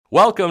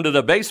Welcome to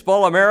the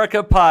Baseball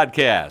America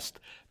podcast.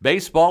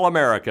 Baseball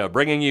America,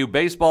 bringing you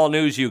baseball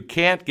news you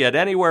can't get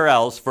anywhere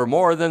else for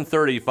more than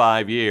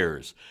 35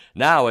 years.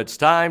 Now it's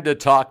time to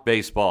talk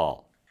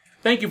baseball.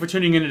 Thank you for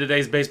tuning in to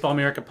today's Baseball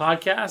America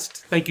podcast.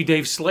 Thank you,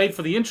 Dave Slade,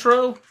 for the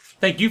intro.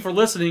 Thank you for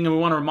listening, and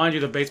we want to remind you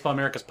that Baseball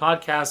America's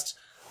podcasts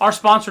are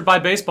sponsored by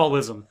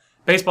Baseballism.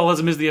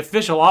 Baseballism is the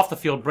official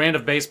off-the-field brand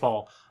of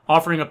baseball,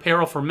 offering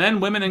apparel for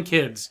men, women, and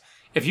kids.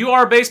 If you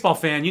are a baseball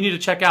fan, you need to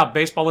check out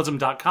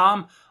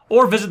baseballism.com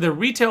or visit their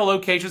retail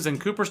locations in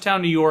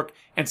Cooperstown, New York,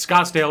 and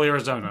Scottsdale,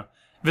 Arizona.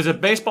 Visit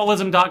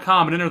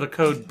baseballism.com and enter the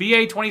code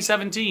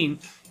BA2017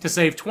 to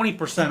save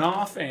 20%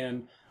 off,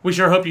 and we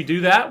sure hope you do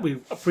that.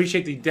 We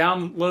appreciate the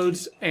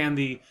downloads and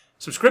the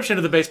subscription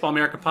to the Baseball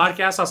America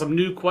podcast. Saw some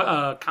new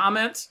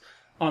comments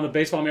on the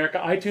Baseball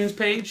America iTunes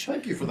page.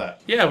 Thank you for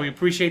that. Yeah, we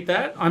appreciate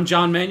that. I'm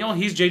John Manuel.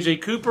 He's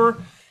JJ Cooper.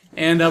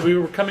 And we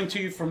were coming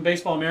to you from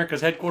Baseball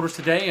America's headquarters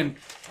today. And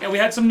we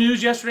had some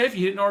news yesterday, if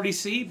you didn't already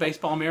see.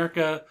 Baseball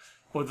America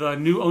with a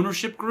new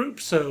ownership group.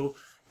 So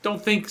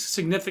don't think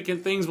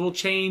significant things will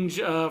change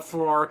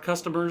for our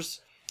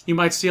customers. You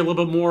might see a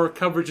little bit more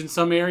coverage in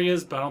some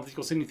areas, but I don't think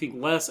you'll see anything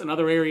less in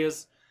other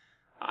areas.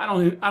 I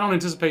don't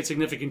anticipate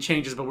significant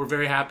changes, but we're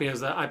very happy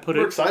as I put it.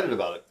 We're excited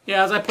about it.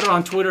 Yeah, as I put it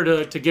on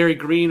Twitter to Gary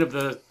Green of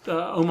the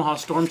Omaha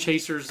Storm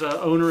Chasers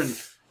owner, and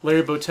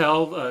Larry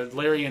Botel.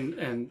 Larry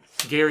and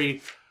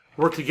Gary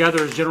work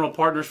together as general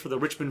partners for the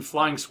Richmond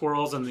Flying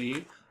Squirrels and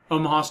the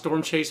Omaha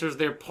Storm Chasers.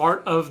 They're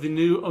part of the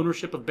new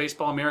ownership of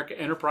Baseball America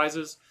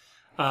Enterprises,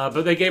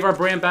 but they gave our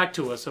brand back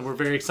to us, and we're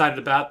very excited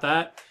about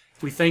that.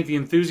 We thank the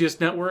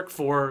Enthusiast Network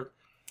for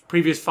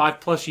previous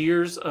 5+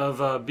 years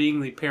of being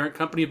the parent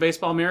company of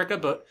Baseball America,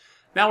 but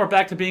now we're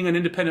back to being an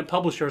independent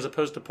publisher as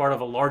opposed to part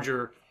of a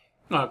larger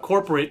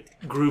corporate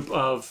group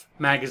of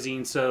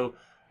magazines. So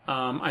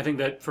I think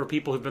that for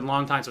people who've been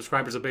longtime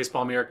subscribers of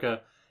Baseball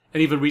America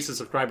and even recent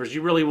subscribers,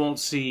 you really won't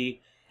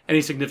see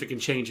any significant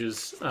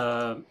changes.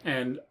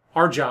 And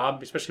our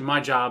job, especially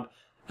my job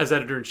as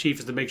editor-in-chief,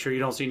 is to make sure you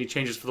don't see any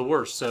changes for the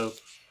worse. So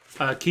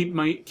keep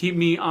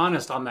me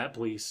honest on that,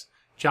 please.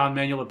 John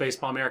Manuel at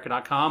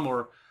baseballamerica.com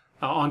or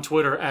on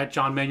Twitter at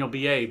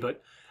JohnManuelBA.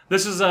 But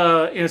this is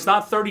it's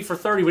not 30 for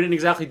 30. We didn't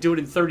exactly do it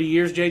in 30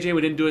 years, JJ.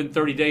 We didn't do it in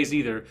 30 days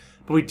either.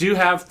 But we do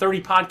have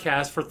 30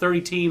 podcasts for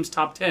 30 teams,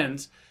 top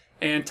 10s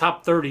and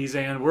top 30s,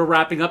 and we're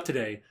wrapping up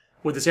today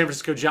with the San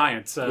Francisco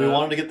Giants. We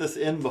wanted to get this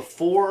in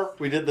before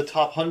we did the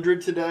top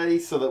 100 today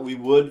so that we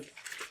would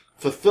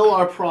fulfill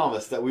our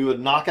promise that we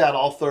would knock out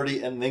all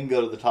 30 and then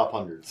go to the top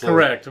 100. So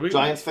correct.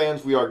 Giants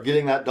fans, we are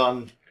getting that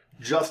done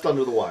just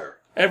under the wire.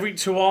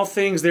 To all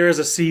things, there is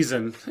a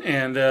season,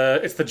 and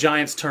it's the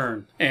Giants'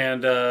 turn.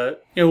 And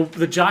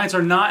the Giants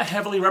are not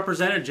heavily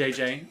represented,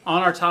 JJ,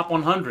 on our top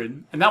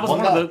 100. And that was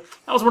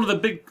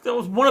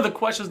one of the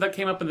questions that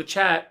came up in the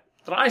chat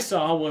that I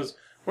saw was,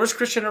 where's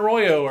Christian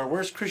Arroyo or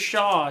where's Chris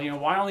Shaw?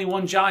 Why only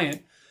one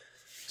Giant?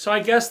 So I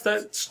guess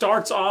that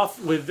starts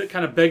off with, it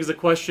kind of begs the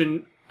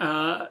question,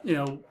 what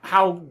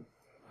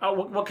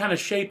kind of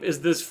shape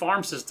is this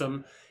farm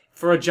system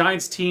for a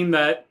Giants team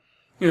that,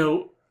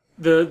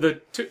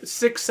 the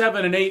 6,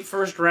 7, and 8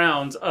 first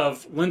rounds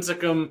of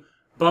Lincecum,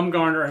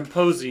 Bumgarner, and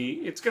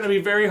Posey, it's going to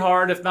be very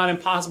hard, if not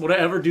impossible, to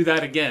ever do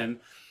that again.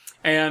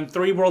 And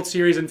 3 World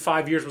Series in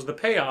 5 years was the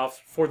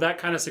payoff for that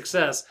kind of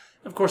success.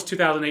 Of course,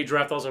 2008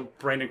 draft also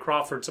Brandon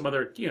Crawford, some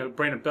other,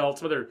 Brandon Belt,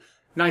 some other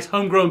nice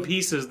homegrown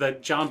pieces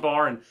that John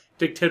Barr and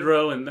Dick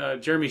Tidrow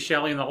and Jeremy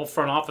Shelley and the whole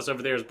front office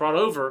over there has brought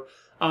over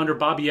under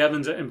Bobby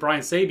Evans and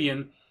Brian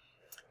Sabean.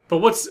 But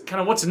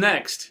what's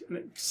next?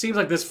 It seems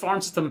like this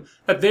farm system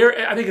that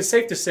I think it's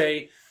safe to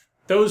say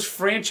those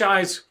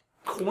franchise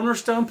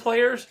cornerstone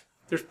players,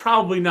 there's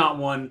probably not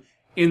one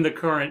in the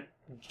current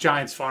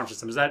Giants farm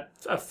system. Is that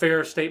a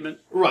fair statement?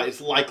 Right.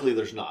 It's likely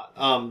there's not.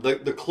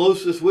 The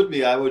closest would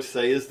be, I would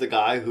say, is the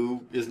guy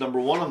who is number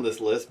 1 on this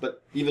list,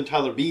 but even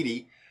Tyler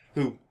Beede,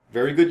 who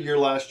very good year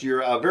last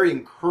year, a very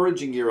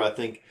encouraging year, I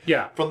think,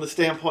 from the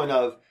standpoint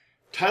of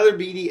Tyler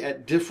Beede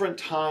at different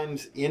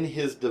times in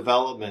his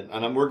development,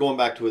 and we're going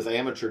back to his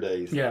amateur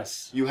days.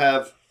 Yes. You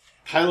have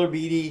Tyler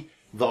Beede,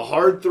 the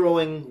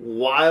hard-throwing,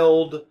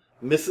 wild,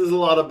 misses a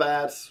lot of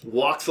bats,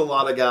 walks a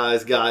lot of guy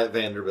at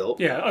Vanderbilt.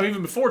 Yeah,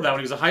 even before that, when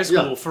he was a high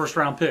school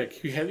first-round pick,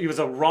 he was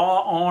a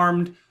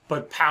raw-armed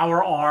but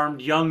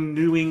power-armed young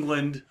New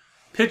England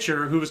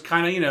pitcher who was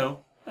kind of,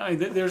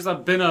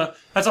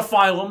 that's a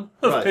phylum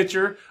of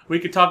pitcher. We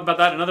could talk about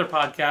that in another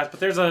podcast, but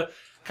there's a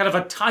kind of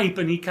a type,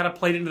 and he kind of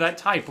played into that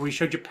type where he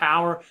showed you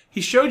power. He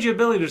showed you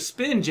ability to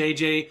spin,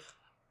 JJ,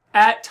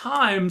 at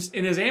times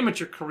in his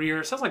amateur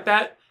career. It sounds like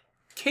that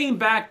came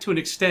back to an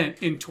extent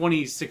in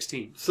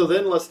 2016. So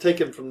then let's take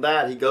him from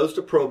that. He goes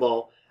to Pro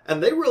Ball,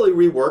 and they really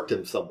reworked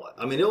him somewhat.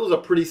 I mean, it was a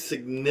pretty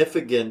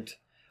significant,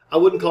 I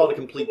wouldn't call it a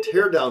complete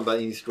teardown by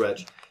any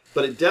stretch,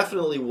 but it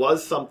definitely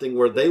was something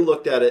where they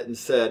looked at it and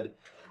said,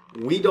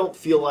 we don't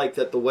feel like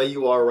that the way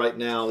you are right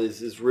now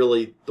is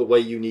really the way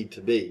you need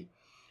to be.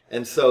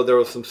 And so there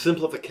was some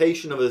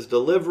simplification of his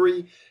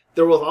delivery.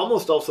 there was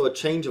almost also a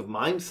change of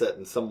mindset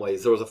in some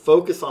ways. There was a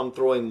focus on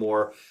throwing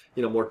more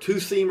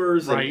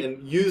two-seamers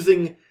and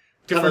using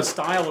different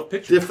style of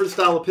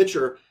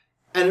pitcher.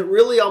 And it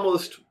really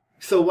almost,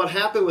 so what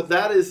happened with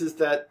that is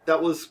that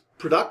was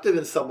productive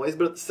in some ways,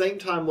 but at the same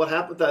time, what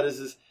happened with that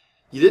is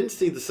you didn't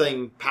see the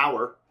same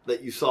power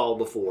that you saw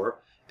before,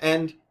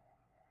 and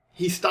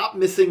he stopped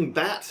missing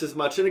bats as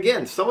much. And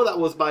again, some of that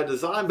was by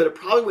design, but it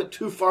probably went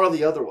too far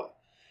the other way.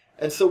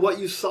 And so what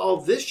you saw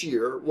this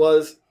year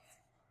was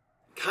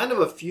kind of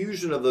a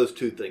fusion of those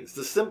two things.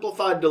 The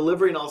simplified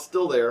delivery and all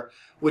still there,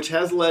 which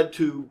has led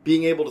to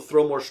being able to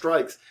throw more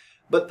strikes.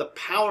 But the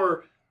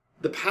power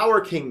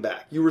came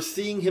back. You were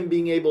seeing him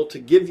being able to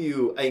give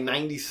you a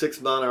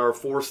 96-mile-an-hour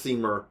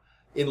four-seamer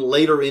in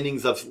later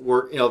innings of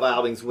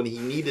outings when he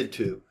needed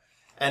to.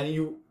 And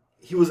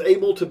he was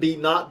able to be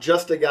not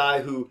just a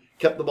guy who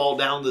kept the ball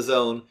down the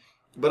zone,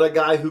 but a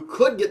guy who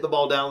could get the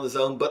ball down the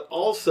zone, but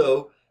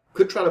also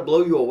could try to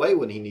blow you away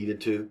when he needed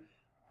to.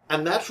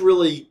 And that's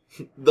really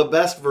the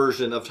best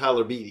version of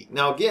Tyler Beede.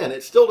 Now, again,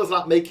 it still does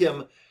not make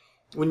him,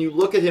 when you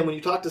look at him, when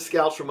you talk to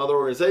scouts from other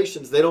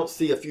organizations, they don't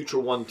see a future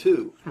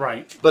 1-2.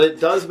 Right. But it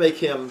does make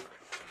him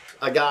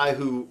a guy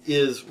who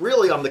is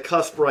really on the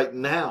cusp right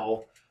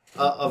now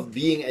of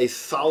being a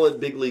solid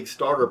big league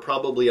starter,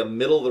 probably a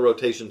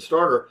middle-of-the-rotation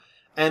starter.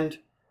 And,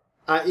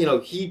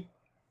 he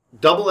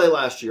Double-A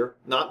last year,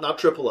 not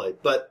Triple-A.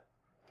 But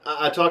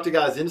I talked to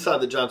guys inside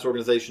the Giants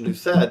organization who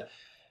said,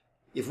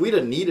 if we'd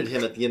have needed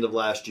him at the end of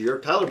last year,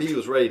 Tyler Beede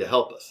was ready to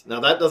help us. Now,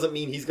 that doesn't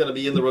mean he's going to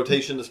be in the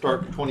rotation to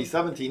start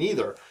 2017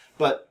 either,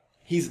 but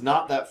he's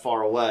not that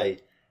far away.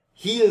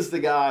 He is the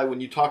guy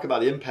when you talk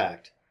about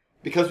impact,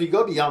 because we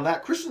go beyond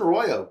that. Christian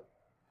Arroyo,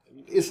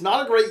 it's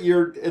not a great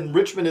year, and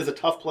Richmond is a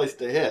tough place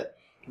to hit,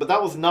 but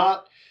that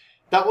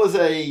was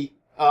a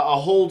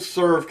hold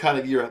serve kind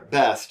of year at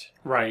best.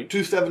 Right.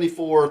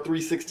 274,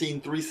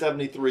 316,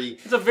 373.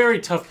 It's a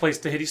very tough place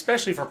to hit,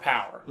 especially for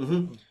power.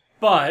 Mm-hmm.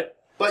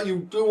 But you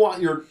do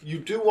want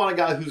a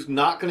guy who's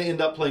not going to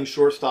end up playing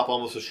shortstop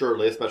almost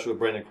assuredly, especially with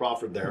Brandon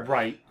Crawford there.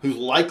 Right. Who's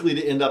likely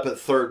to end up at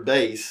third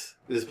base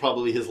is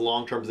probably his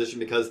long-term position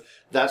because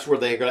that's where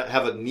they're going to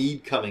have a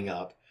need coming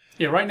up.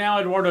 Yeah, right now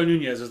Eduardo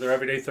Nunez is their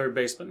everyday third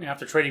baseman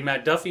after trading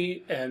Matt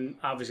Duffy and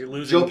obviously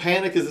losing. Joe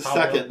Panik is a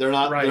second. They're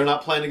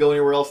not planning to go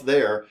anywhere else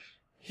there.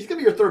 He's going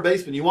to be your third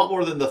baseman. You want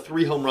more than the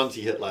 3 home runs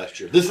he hit last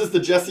year. This is the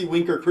Jesse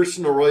Winker,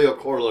 Christian Arroyo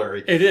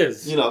corollary. It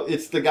is.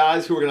 It's the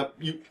guys who are going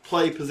to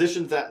play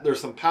positions that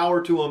there's some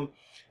power to them,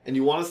 and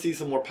you want to see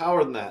some more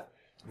power than that.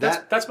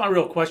 That's my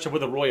real question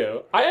with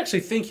Arroyo. I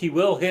actually think he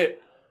will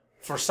hit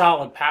for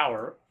solid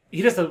power.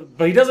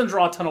 But he doesn't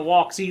draw a ton of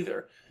walks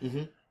either.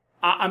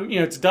 Mm-hmm.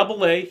 It's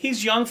Double-A.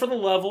 He's young for the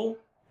level.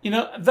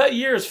 That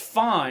year is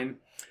fine.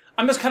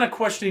 I'm just kind of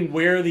questioning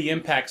where the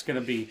impact's going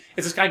to be.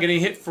 Is this guy going to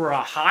hit for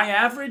a high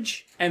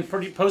average and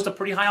post a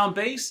pretty high on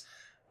base?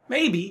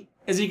 Maybe.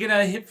 Is he going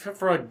to hit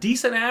for a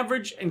decent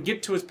average and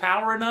get to his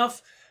power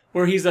enough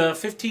where he's a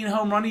 15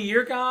 home run a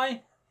year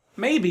guy?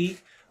 Maybe.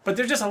 But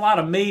there's just a lot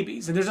of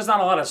maybes, and there's just not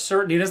a lot of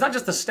certainty. And it's not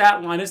just the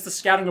stat line, it's the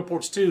scouting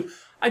reports too.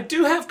 I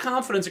do have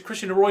confidence in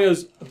Christian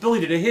Arroyo's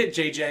ability to hit,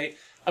 JJ.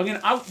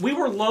 We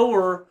were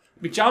lower.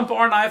 John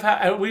Barr and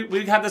I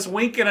we have this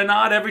wink and a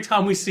nod every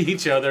time we see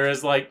each other.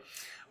 As like,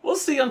 we'll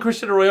see on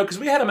Christian Arroyo, because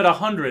we had him at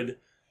 100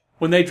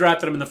 when they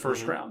drafted him in the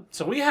first round.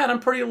 So we had him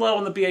pretty low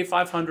on the BA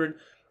 500.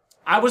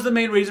 I was the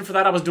main reason for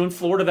that. I was doing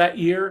Florida that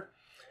year.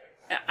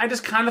 I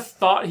just kind of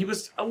thought he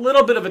was a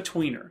little bit of a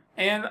tweener.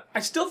 And I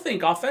still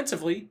think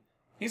offensively,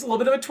 he's a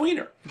little bit of a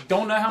tweener. I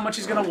don't know how much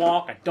he's going to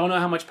walk. I don't know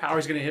how much power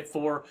he's going to hit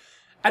for.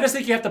 I just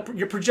think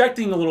you're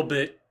projecting a little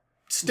bit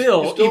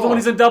still even when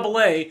he's in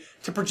Double-A,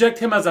 to project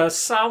him as a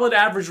solid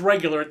average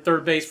regular at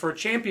third base for a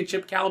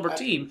championship caliber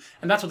team,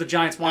 and that's what the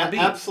Giants want to be.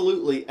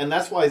 Absolutely, and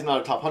that's why he's not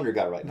a top 100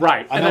 guy right now.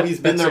 Right. I know he's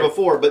been there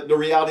before, but the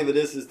reality of it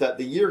is that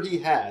the year he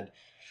had,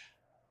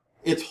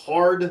 it's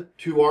hard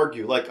to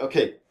argue. Like,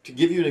 okay, to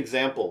give you an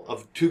example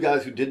of two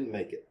guys who didn't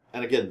make it,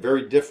 and again,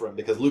 very different,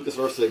 because Lucas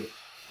Erceg,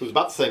 who's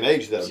about the same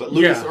age though, but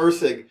Lucas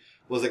Erceg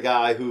was a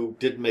guy who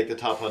didn't make the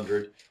top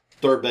 100.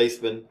 Third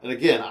baseman. And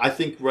again, I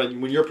think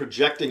when you're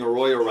projecting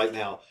Arroyo right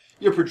now,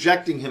 you're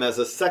projecting him as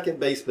a second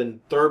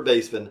baseman, third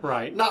baseman.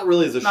 Right. Not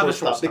really as a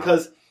shortstop.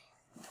 Because,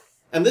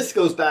 and this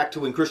goes back to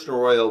when Christian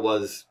Arroyo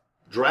was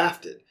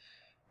drafted.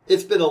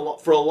 It's been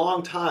for a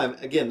long time.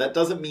 Again, that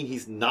doesn't mean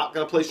he's not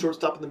going to play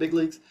shortstop in the big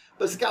leagues,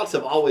 but scouts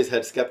have always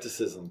had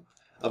skepticism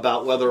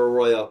about whether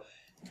Arroyo,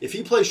 if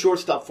he plays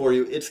shortstop for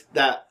you, it's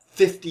that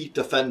 50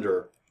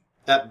 defender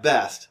at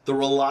best, the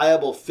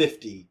reliable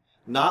 50,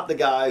 not the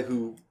guy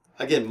who,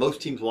 again,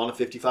 most teams want a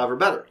 55 or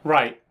better.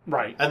 Right.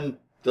 And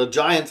the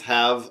Giants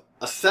have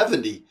a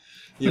 70,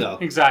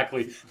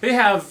 Exactly. They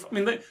have,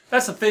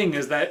 that's the thing,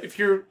 is that if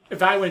you're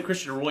evaluating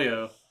Christian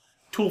Arroyo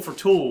tool for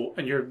tool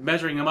and you're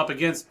measuring him up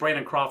against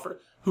Brandon Crawford,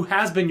 who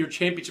has been your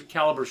championship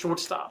caliber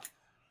shortstop,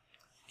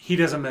 he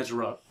doesn't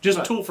measure up.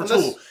 Just tool for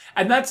tool.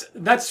 And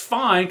that's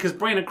fine, because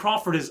Brandon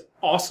Crawford is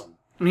awesome.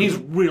 He's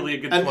really a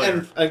good player.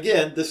 And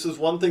again, this is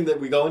one thing that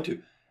we go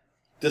into.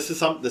 This is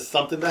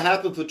something that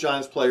happens with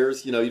Giants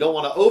players. You don't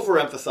want to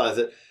overemphasize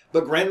it,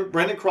 But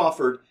Brandon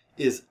Crawford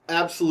is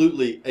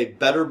absolutely a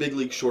better big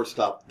league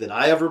shortstop than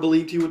I ever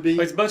believed he would be.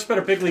 But he's a much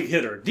better big league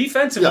hitter.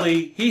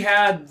 Defensively, he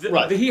had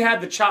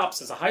the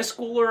chops as a high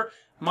schooler,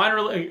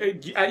 minor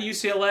at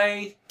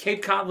UCLA,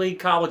 Cape Cod League,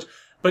 college.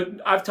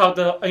 But I've talked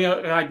to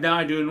now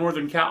I do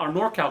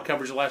NorCal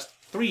coverage the last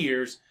 3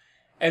 years,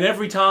 and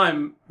every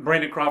time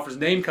Brandon Crawford's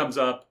name comes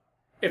up,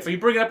 if you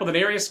bring it up with an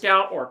area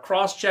scout or a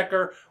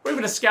cross-checker or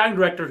even a scouting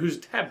director who's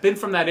been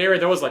from that area,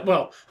 they're always like,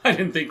 well, I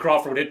didn't think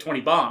Crawford would hit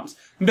 20 bombs.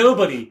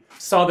 Nobody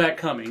saw that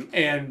coming.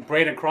 And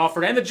Brandon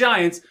Crawford and the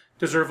Giants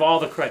deserve all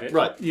the credit.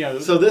 Right.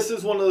 So this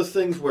is one of those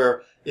things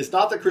where it's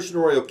not that Christian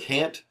Arroyo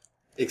can't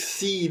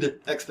exceed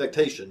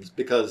expectations,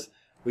 because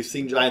we've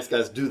seen Giants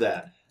guys do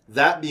that.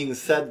 That being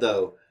said,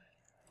 though,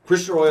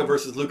 Christian Arroyo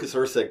versus Lucas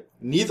Erceg,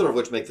 neither of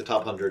which make the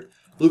top 100.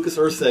 Lucas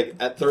Erceg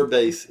at third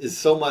base is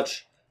so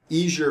much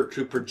easier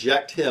to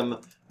project him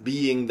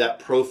being that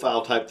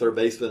profile type third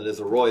baseman as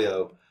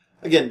Arroyo.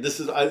 Again, it's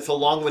a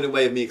long-winded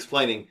way of me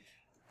explaining.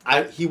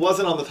 He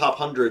wasn't on the top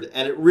 100,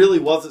 and it really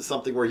wasn't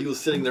something where he was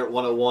sitting there at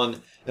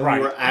 101, and we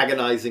were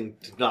agonizing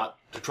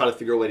to try to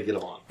figure a way to get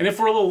him on. And if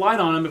we're a little light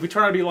on him, if we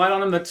turn out to be light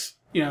on him, that's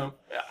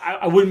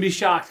I wouldn't be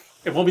shocked.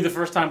 It won't be the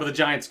first time with a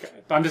Giants guy.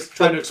 I'm just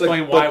trying to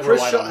explain why we're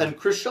light on him. And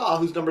Chris Shaw,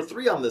 who's number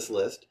 3 on this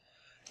list.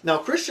 Now,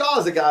 Chris Shaw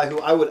is a guy who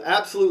I would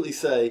absolutely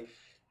say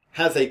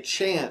has a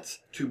chance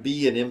to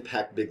be an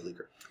impact big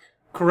leaguer.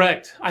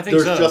 Correct. I think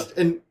so.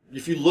 And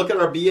if you look at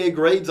our BA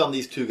grades on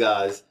these two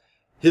guys,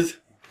 his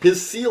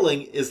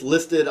ceiling is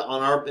listed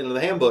in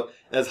the handbook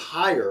as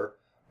higher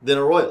than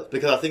Arroyo's,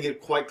 because I think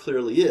it quite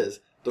clearly is.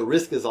 The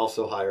risk is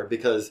also higher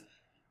because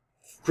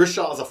Chris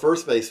Shaw is a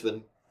first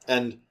baseman,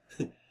 and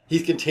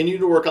he's continuing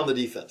to work on the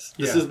defense.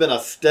 This has been a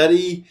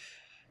steady...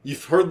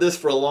 You've heard this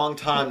for a long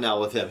time now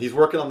with him. He's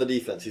working on the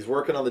defense. He's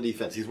working on the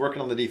defense. He's working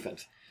on the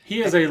defense.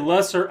 He is a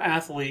lesser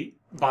athlete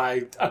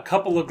by a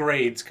couple of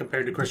grades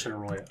compared to Christian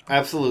Arroyo.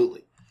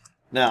 Absolutely.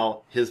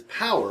 Now, his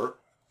power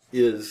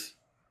is...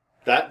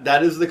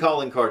 That is the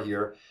calling card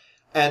here.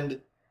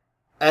 And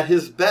at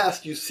his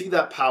best, you see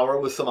that power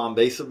with some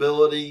on-base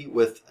ability,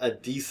 with a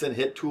decent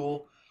hit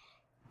tool.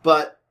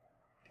 But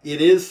it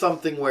is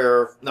something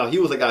where... Now, he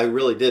was a guy who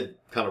really did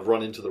kind of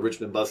run into the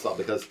Richmond buzzsaw,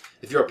 because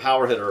if you're a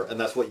power hitter and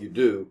that's what you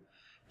do,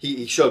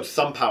 he showed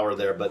some power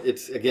there, but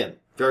it's, again,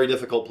 very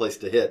difficult place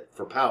to hit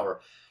for power.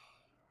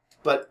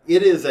 But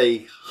it is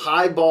a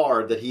high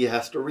bar that he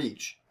has to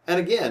reach. And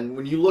again,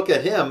 when you look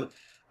at him,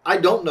 I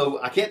don't know,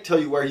 I can't tell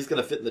you where he's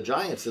going to fit in the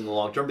Giants in the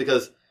long term,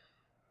 because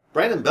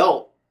Brandon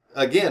Belt,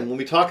 again, when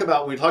we talk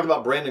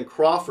about Brandon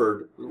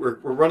Crawford, we're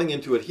running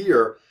into it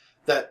here,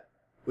 that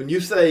when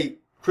you say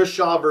Chris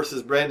Shaw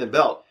versus Brandon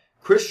Belt,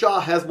 Chris Shaw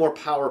has more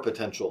power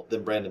potential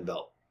than Brandon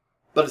Belt.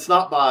 But it's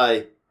not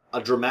by a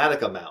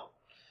dramatic amount.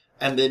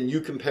 And then you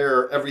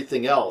compare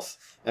everything else,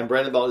 and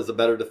Brandon Belt is a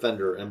better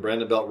defender, and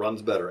Brandon Belt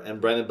runs better, and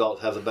Brandon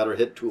Belt has a better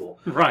hit tool.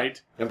 Right.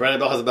 And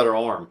Brandon Belt has a better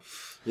arm.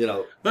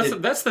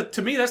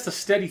 To me, that's the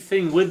steady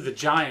thing with the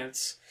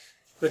Giants.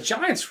 The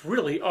Giants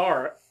really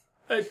are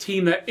a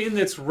team that in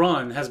its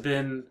run has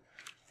been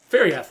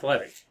very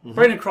athletic. Mm-hmm.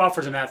 Brandon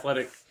Crawford's an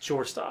athletic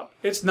shortstop.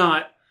 It's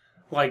not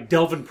like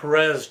Delvin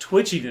Perez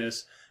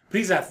twitchiness, but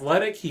he's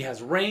athletic, he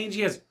has range,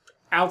 he has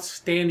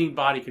outstanding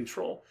body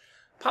control.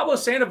 Pablo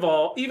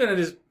Sandoval, even at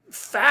his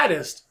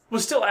fattest,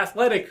 was still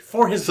athletic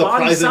for his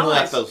body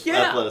size.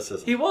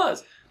 Athleticism. He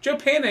was. Joe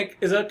Panik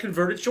is a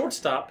converted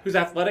shortstop who's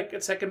athletic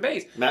at second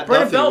base. Matt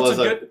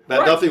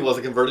Duffy was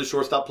a converted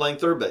shortstop playing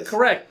third base.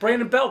 Correct.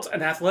 Brandon Belt's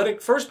an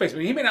athletic first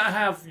baseman. He may not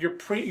have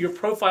your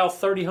profile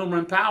 30 home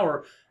run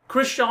power.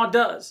 Chris Shaw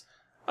does.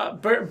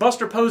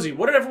 Buster Posey.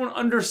 What did everyone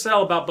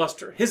undersell about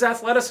Buster? His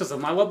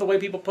athleticism. I love the way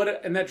people put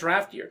it in that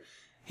draft year.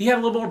 He had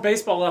a little more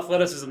baseball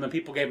athleticism than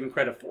people gave him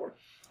credit for.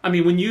 I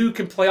mean, when you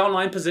can play all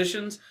 9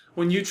 positions,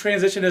 when you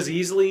transition as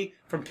easily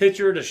from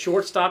pitcher to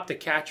shortstop to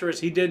catcher as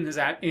he did in his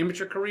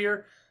amateur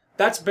career,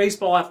 that's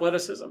baseball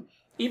athleticism.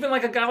 Even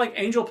like a guy like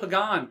Angel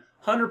Pagan,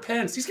 Hunter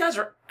Pence, these guys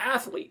are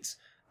athletes.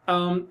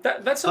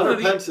 That's Hunter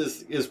Pence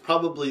is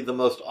probably the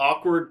most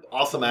awkward,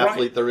 awesome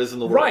athlete there is in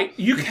the world. Right.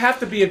 You have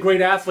to be a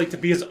great athlete to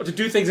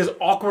do things as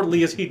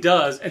awkwardly as he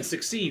does and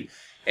succeed.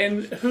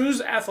 And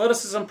whose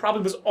athleticism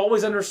probably was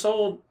always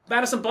undersold?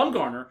 Madison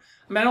Bumgarner.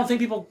 I mean, I don't think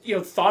people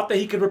thought that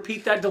he could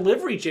repeat that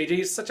delivery, JJ.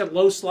 He's such a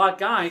low slot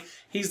guy.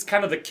 He's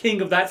kind of the king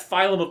of that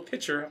phylum of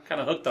pitcher. I'm kind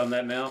of hooked on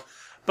that now.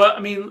 But, I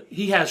mean,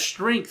 he has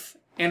strength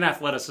and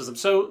athleticism.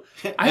 So,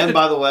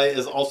 by the way,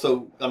 is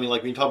also, I mean,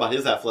 like when you talk about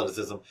his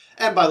athleticism,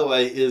 and by the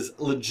way, is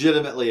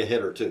legitimately a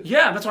hitter, too.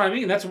 Yeah, that's what I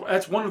mean. That's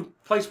one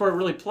place where it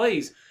really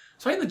plays.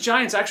 So I think the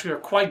Giants actually are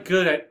quite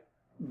good at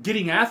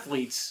getting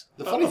athletes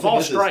of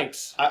all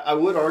stripes. I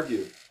would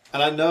argue,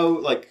 and I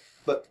know,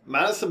 but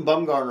Madison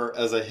Bumgarner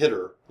as a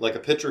hitter, like a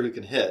pitcher who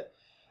can hit,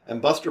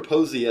 and Buster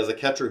Posey as a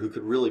catcher who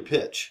could really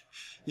pitch.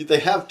 They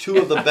have two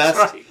of the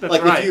best.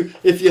 That's right.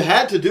 If you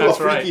had to do a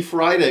Freaky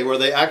Friday where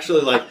they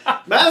actually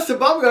Madison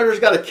Bumgarner's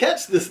got to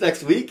catch this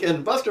next week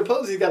and Buster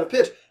Posey's got to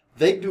pitch,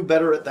 they do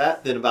better at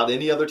that than about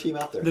any other team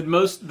out there. Than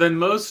most Zach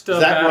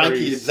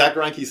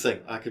Greinke's thing.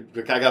 I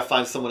got to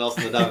find someone else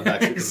in the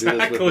Diamondbacks who can do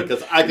this with me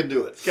because I can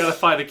do it. Got to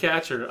find a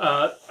catcher.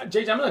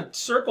 JJ, I'm going to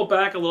circle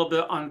back a little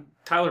bit on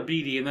Tyler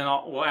Beede, and then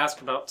we'll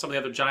ask about some of the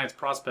other Giants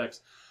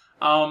prospects.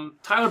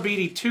 Tyler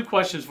Beede, 2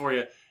 questions for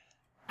you.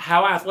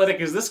 How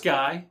athletic is this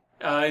guy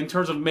in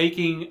terms of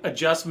making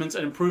adjustments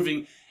and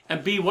improving?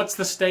 And B, what's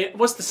the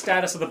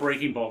status of the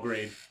breaking ball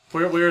grade?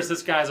 Where is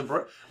this guy's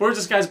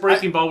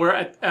breaking ball?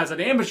 Where as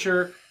an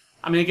amateur,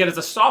 I mean, again, as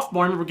a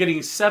sophomore, I remember getting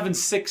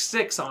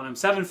 7.66 on him,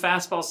 7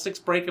 fastball, 6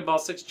 breaking ball,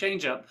 6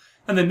 changeup.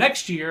 And the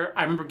next year,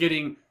 I remember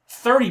getting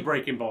 30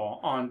 breaking ball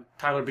on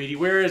Tyler Beede.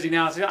 Where is he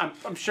now?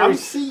 I'm sure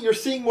you're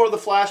seeing more of the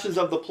flashes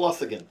of the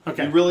plus again.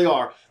 Okay. You really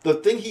are. The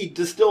thing he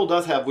still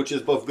does have, which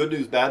is both good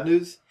news, bad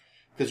news,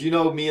 because you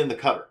know me and the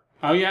cutter.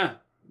 Oh, yeah.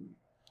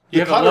 You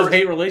have a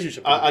love-hate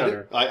relationship with the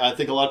cutter. I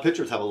think a lot of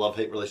pitchers have a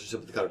love-hate relationship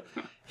with the cutter.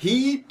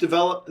 He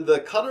developed the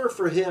cutter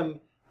for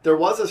him. There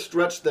was a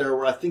stretch there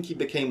where I think he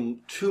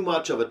became too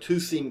much of a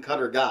two-seam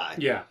cutter guy.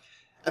 Yeah.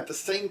 At the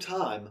same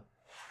time,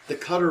 the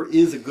cutter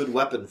is a good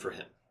weapon for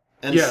him,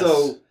 and yes.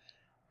 so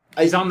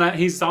he's on that.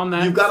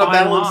 You've got to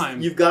balance.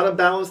 Line. You've got to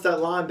balance that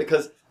line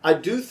because I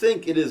do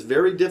think it is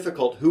very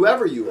difficult.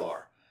 Whoever you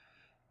are,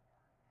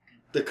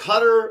 the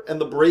cutter and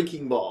the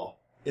breaking ball,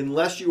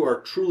 unless you are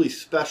truly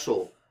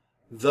special.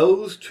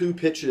 Those 2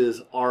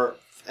 pitches are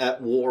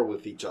at war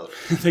with each other.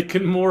 They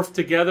can morph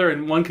together,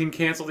 and one can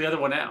cancel the other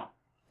one out.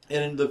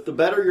 And the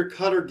better your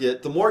cutter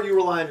the more you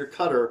rely on your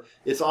cutter,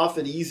 it's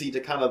often easy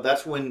to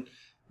that's when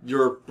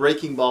your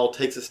breaking ball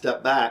takes a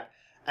step back.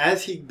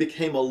 As he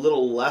became a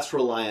little less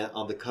reliant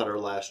on the cutter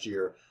last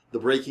year, the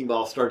breaking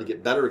ball started to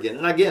get better again.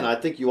 And again, I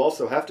think you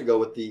also have to go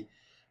with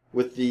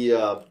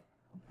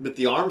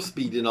the arm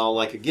speed and all.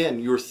 Like, again,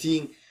 you're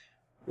seeing...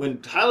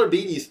 When Tyler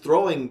Beede's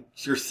throwing,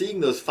 you're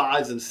seeing those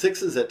 5s and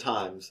 6s at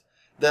times.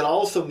 That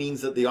also means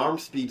that the arm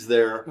speed's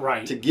there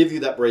to give you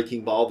that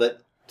breaking ball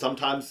that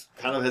sometimes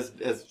kind of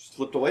has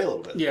slipped away a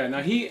little bit. Yeah,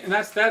 now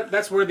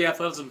that's where the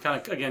athleticism kind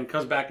of again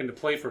comes back into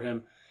play for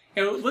him.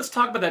 Let's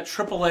talk about that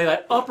AAA,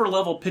 that upper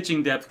level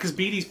pitching depth, because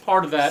Beede's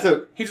part of that.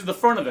 So, he's at the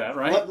front of that,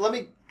 right?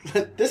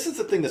 This is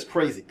the thing that's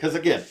crazy because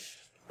again,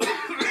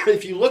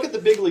 if you look at the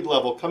big league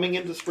level coming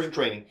into spring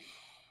training,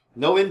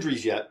 no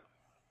injuries yet.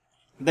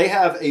 They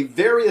have a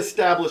very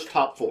established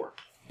top 4.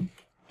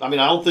 I mean,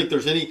 I don't think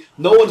there's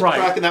no one's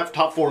cracking that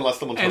top 4 unless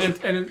someone touches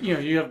it. And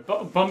you have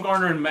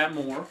Bumgarner and Matt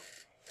Moore.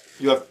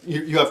 You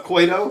have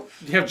Cueto.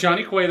 You have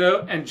Johnny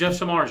Cueto and Jeff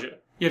Samardzija.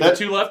 You have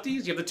the 2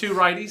 lefties. You have the 2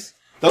 righties.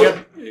 Those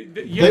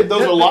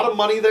are a lot of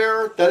money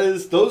there. That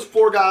is, those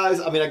 4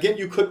 guys. I mean, again,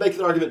 you could make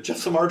the argument Jeff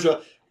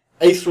Samardzija,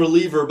 ace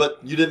reliever, but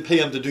you didn't pay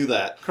him to do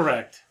that.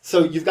 Correct.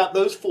 So you've got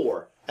those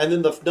 4. And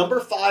then the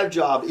number 5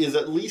 job is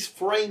at least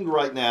framed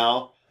right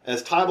now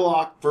as Ty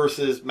Blach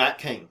versus Matt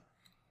Cain.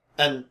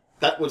 And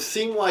that would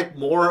seem like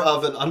more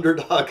of an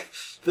underdog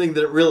thing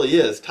than it really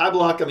is. Ty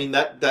Blach, I mean,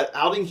 that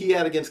outing he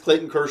had against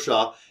Clayton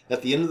Kershaw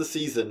at the end of the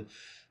season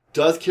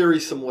does carry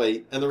some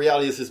weight. And the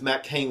reality is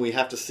Matt Cain, we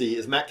have to see,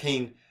 is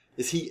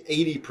he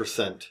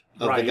 80%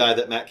 of the guy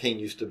that Matt Cain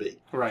used to be?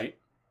 Right.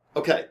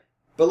 Okay.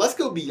 But let's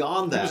go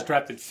beyond that. He was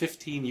drafted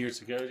 15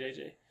 years ago,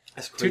 JJ.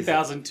 That's crazy.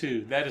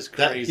 2002. That is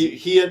crazy.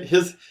 He had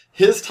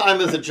his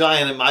time as a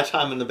Giant and my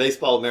time in the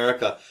Baseball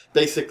America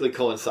basically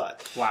coincide.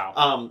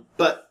 Wow.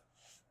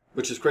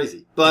 Which is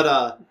crazy.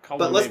 But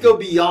let's go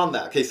beyond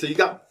that. Okay, so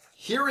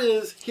here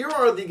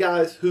are the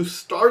guys who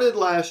started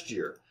last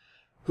year,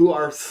 who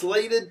are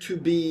slated to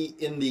be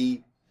in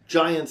the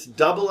Giants'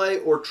 AA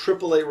or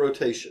AAA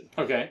rotation.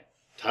 Okay.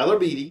 Tyler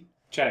Beede.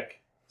 Check.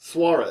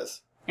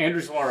 Suarez.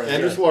 Andrew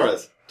Suarez.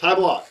 Suarez. Ty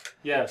Blach.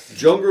 Yes.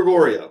 Joe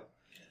Gregorio.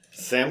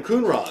 Sam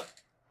Coonrod,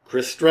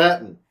 Chris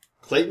Stratton,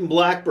 Clayton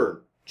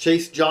Blackburn,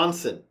 Chase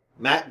Johnson,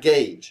 Matt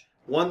Gage.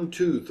 1,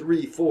 2,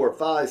 3, 4,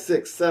 5,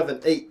 6,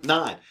 7, 8,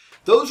 9.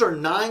 Those are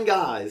 9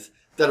 guys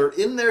that are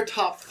in their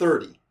top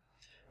 30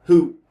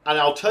 who, and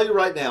I'll tell you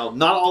right now,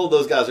 not all of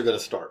those guys are going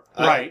to start.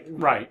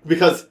 Right.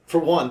 Because, for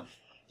one,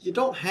 you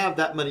don't have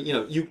that many,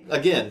 I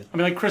mean,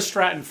 like Chris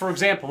Stratton, for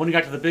example, when he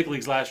got to the big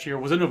leagues last year,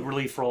 was in a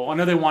relief role. I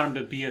know they want him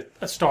to be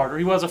a starter.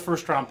 He was a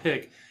first-round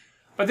pick.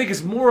 I think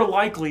it's more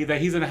likely that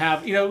he's going to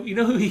have, you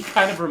know who he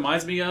kind of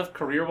reminds me of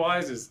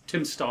career-wise is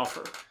Tim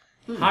Stauffer.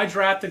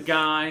 High-drafted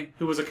guy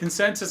who was a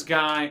consensus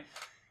guy.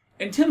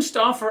 And Tim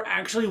Stauffer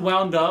actually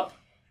wound up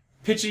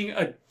pitching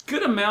a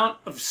good amount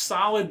of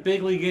solid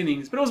big league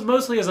innings, but it was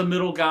mostly as a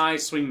middle guy,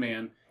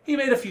 swingman. He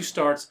made a few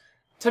starts.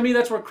 To me,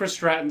 that's where Chris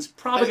Stratton's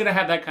probably going to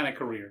have that kind of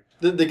career.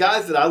 The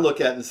guys that I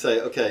look at and say,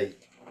 okay,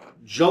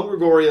 Joe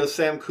Gregorio,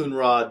 Sam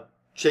Coonrod,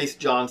 Chase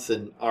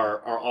Johnson are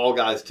all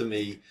guys to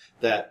me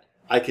that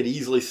I could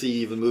easily see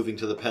even moving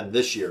to the pen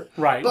this year.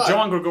 Right. But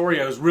Joan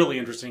Gregorio is really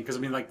interesting because,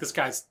 this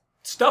guy's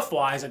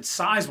stuff-wise and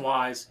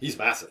size-wise. He's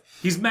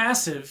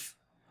massive.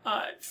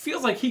 It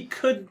feels like he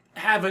could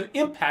have an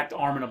impact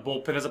arm in a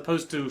bullpen as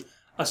opposed to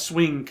a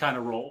swing kind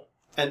of role.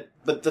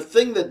 But the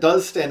thing that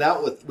does stand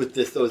out with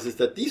this, though, is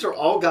that these are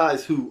all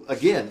guys who,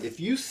 again, if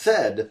you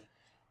said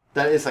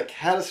that it's a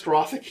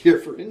catastrophic year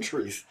for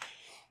injuries,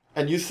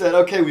 and you said,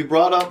 okay, we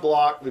brought up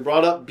Block, we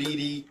brought up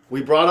Beatty,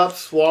 we brought up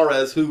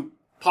Suarez, who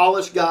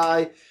polished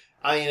guy.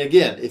 I mean,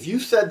 again, if you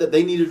said that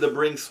they needed to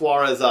bring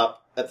Suarez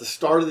up at the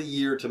start of the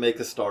year to make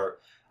a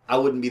start, I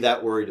wouldn't be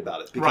that worried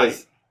about it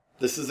because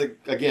this is, a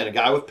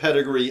guy with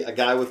pedigree, a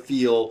guy with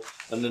feel,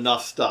 and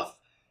enough stuff.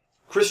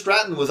 Chris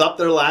Stratton was up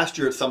there last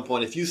year at some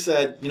point. If you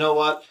said, you know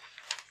what,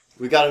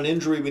 we got an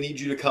injury, we need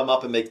you to come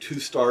up and make 2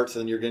 starts,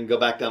 and you're going to go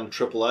back down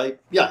to AAA,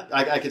 yeah,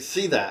 I could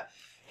see that.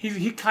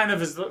 He kind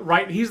of is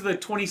right. He's the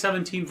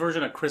 2017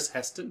 version of Chris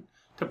Heston,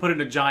 to put it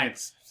in a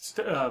Giants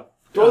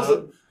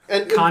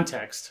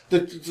context. The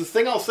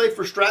thing I'll say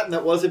for Stratton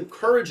that was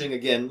encouraging,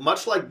 again,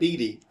 much like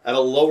Beatty at a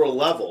lower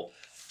level,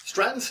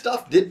 Stratton's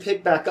stuff did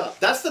pick back up.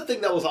 That's the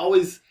thing that was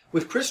always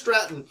with Chris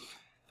Stratton,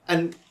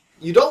 and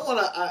you don't want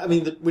to. I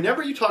mean,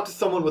 whenever you talk to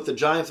someone with the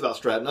Giants about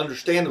Stratton,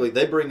 understandably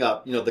they bring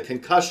up the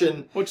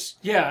concussion. Which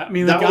the guy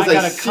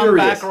got a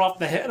comebacker off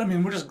the head. I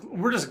mean,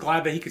 we're just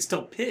glad that he could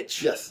still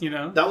pitch. Yes,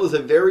 that was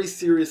a very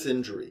serious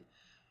injury.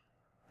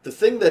 The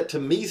thing that to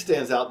me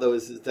stands out though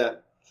is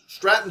that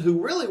Stratton, who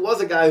really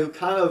was a guy who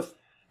kind of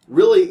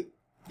really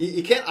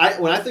you can't.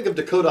 When I think of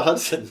Dakota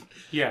Hudson,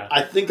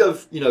 I think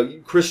of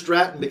Chris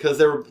Stratton because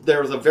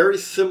there was a very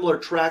similar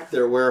track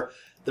there where.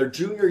 Their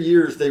junior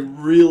years, they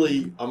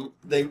really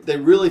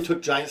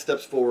took giant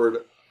steps forward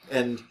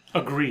and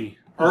agree.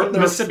 Earned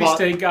their Mississippi spot.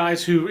 State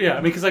guys who,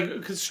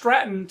 because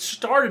Stratton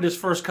started his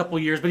first couple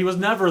of years, but he was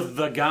never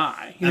the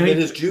guy.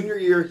 His junior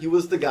year, he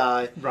was the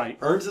guy. Right.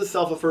 Earns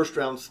himself a first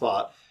round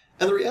spot,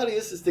 and the reality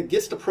is that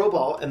gets to pro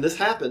ball, and this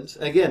happens.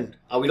 And again,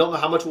 we don't know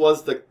how much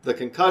was the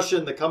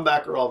concussion, the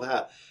comeback, or all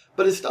that,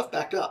 but his stuff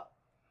backed up.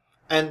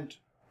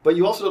 But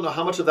you also don't know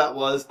how much of that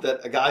was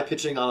that a guy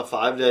pitching on a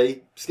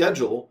 5-day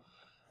schedule.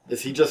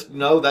 Is he just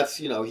that's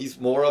he's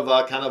more of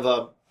a kind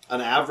of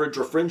an average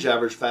or fringe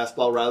average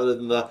fastball rather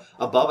than the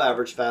above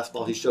average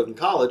fastball he showed in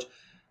college.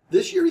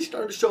 This year he's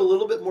starting to show a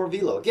little bit more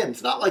velo. Again,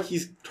 it's not like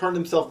he's turned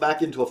himself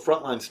back into a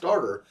frontline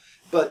starter,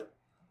 but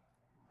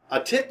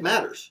a tick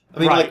matters. I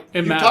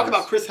mean, you talk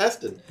about Chris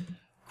Heston.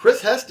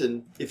 Chris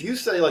Heston, if you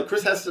say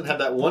Chris Heston had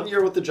that 1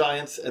 year with the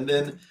Giants and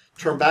then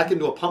turned back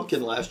into a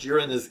pumpkin last year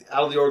and is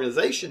out of the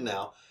organization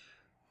now,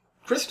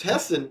 Chris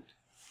Heston.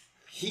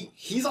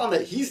 He's on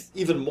that. He's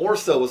even more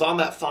so was on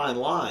that fine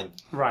line.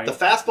 Right. The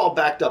fastball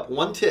backed up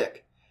 1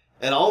 tick,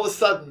 and all of a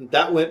sudden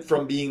that went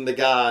from being the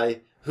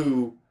guy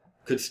who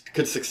could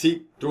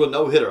succeed through a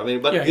no hitter. I mean,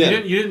 but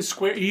again, you didn't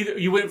square either.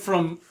 You went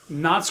from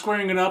not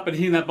squaring it up and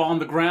hitting that ball on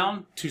the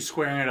ground to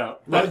squaring it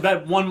up. Right.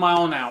 That 1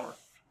 mile an hour.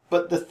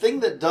 But the thing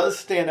that does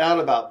stand out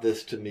about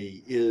this to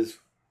me is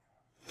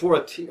for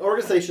a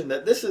organization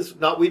that this is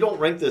not. We don't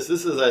rank this.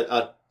 This is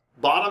a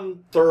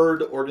bottom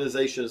third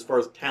organization as far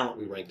as talent.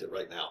 We ranked it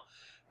right now.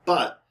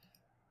 But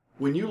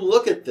when you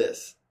look at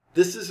this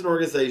is an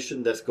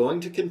organization that's going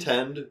to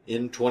contend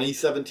in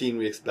 2017,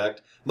 we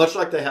expect, much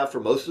like they have for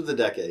most of the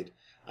decade.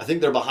 I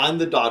think they're behind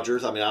the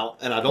Dodgers. I mean,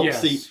 I don't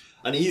see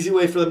an easy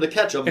way for them to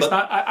catch them.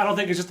 I don't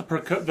think it's just the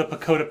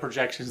PECOTA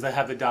projections that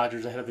have the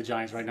Dodgers ahead of the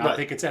Giants right now. Right. I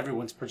think it's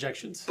everyone's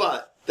projections.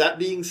 But that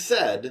being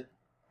said,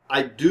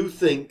 I do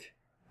think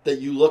that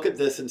you look at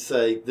this and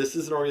say, this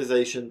is an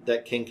organization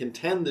that can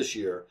contend this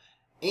year,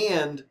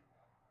 and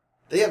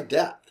they have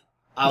depth.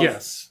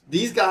 Yes.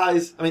 These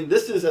guys, I mean,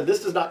 this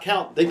does not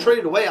count. They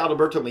traded away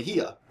Alberto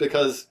Mejia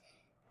because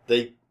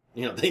they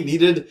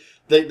needed,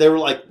 they were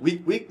like,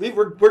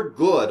 we're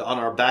good on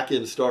our back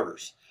end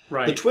starters.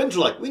 Right. The Twins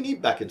are like, we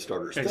need back end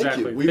starters.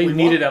 Exactly. Thank you. They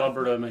needed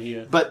Alberto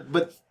Mejia. But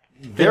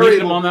they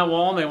needed him on that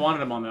wall and they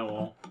wanted him on that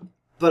wall.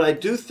 But I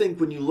do think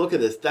when you look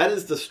at this, that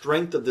is the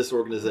strength of this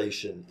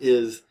organization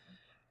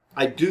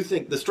I do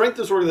think the strength of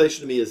this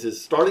organization to me is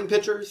his starting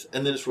pitchers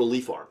and then its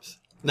relief arms.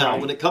 Now,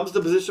 when it comes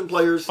to position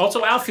players...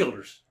 Also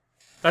outfielders.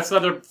 That's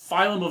another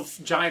phylum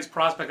of Giants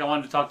prospect I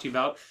wanted to talk to you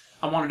about.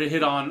 I wanted to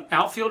hit on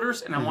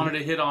outfielders, and I wanted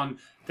to hit on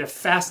their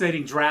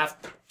fascinating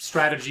draft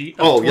strategy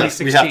of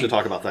 2016. Yes, we have to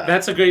talk about that.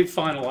 That's a great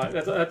final.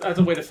 That's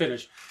a way to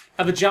finish.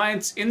 Now, the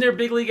Giants, in their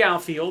big league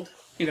outfield,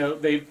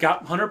 they've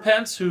got Hunter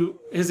Pence, who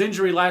his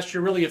injury last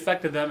year really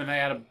affected them, and they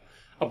had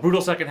a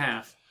brutal second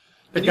half.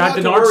 They've got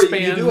Denard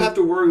Span. You do have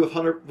to worry with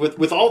Hunter,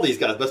 with all these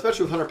guys, but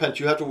especially with Hunter Pence,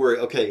 you have to worry,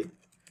 okay...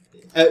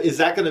 Is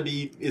that going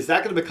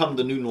to become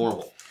the new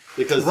normal?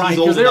 Because he's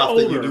old enough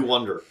that you do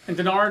wonder. And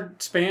Denard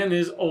Span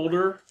is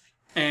older,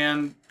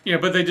 and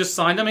but they just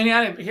signed him. I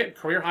mean, he had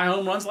career high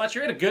home runs last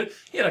year.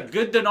 He had a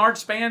good Denard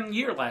Span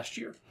year last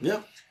year.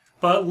 Yeah.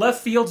 But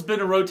left field's been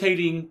a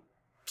rotating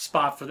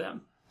spot for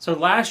them. So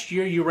last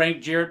year you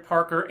ranked Jarrett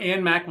Parker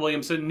and Mac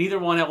Williamson, neither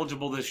one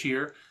eligible this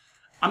year.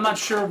 I'm not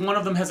sure one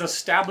of them has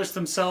established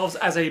themselves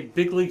as a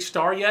big league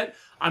star yet.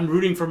 I'm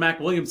rooting for Mac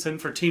Williamson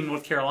for Team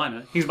North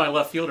Carolina. He's my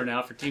left fielder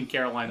now for Team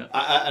Carolina.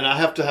 I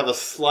have to have a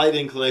slight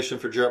inclination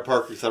for Jarrett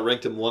Parker because I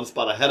ranked him one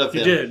spot ahead of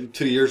him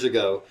 2 years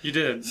ago. You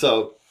did.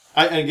 So,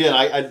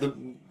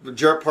 the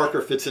Jarrett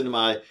Parker fits into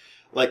my,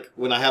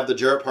 when I have the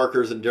Jarrett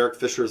Parkers and Derek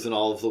Fishers and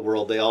all of the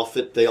world, they all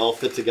fit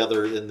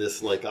together in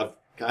this, I've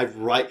I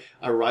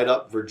write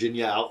up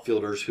Virginia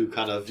outfielders who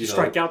kind of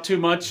strike out too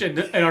much and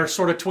are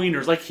sort of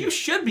tweeners. Like, you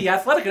should be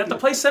athletic enough to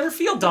play center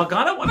field,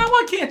 doggone it.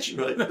 Why can't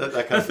you? Right,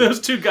 that kind of Those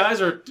two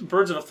guys are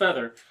birds of a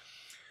feather.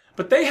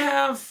 But they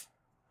have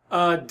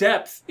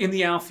depth in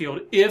the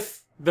outfield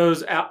if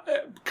those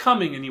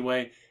coming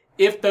anyway.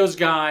 If those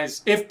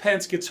guys, if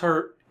Pence gets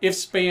hurt, if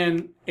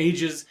Span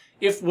ages,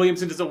 if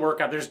Williamson doesn't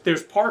work out,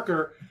 there's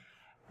Parker.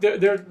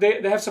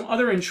 They have some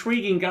other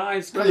intriguing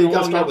guys coming along. You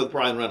got to start with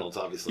Brian Reynolds,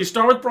 obviously. You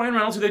start with Brian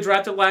Reynolds, who they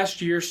drafted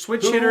last year.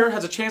 Switch hitter,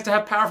 has a chance to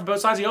have power from both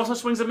sides. He also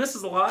swings and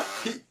misses a lot.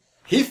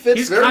 He fits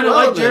He's very well. He's kind of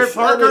like Jared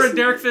Parker and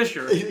Derek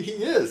Fisher. He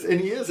is.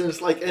 And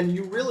it's like, and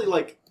you really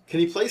can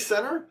he play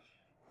center?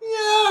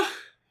 Yeah.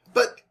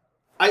 But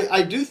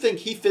I do think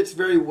he fits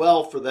very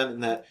well for them in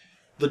that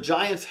the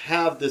Giants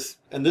have this,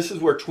 and this is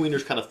where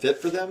tweeners kind of fit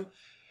for them.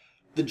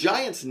 The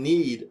Giants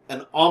need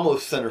an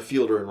almost center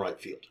fielder in right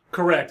field.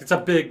 Correct. It's a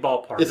big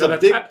ballpark.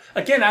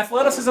 Again,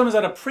 athleticism is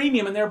at a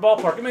premium in their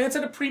ballpark. I mean, it's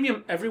at a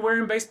premium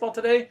everywhere in baseball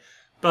today,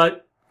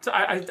 but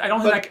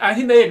I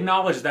think they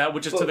acknowledge that,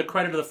 which is to the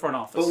credit of the front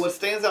office. But what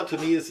stands out to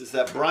me is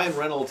that Brian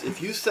Reynolds,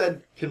 if you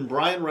said, can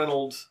Brian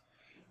Reynolds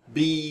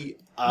be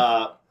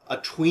a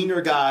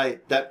tweener guy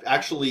that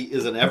actually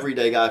is an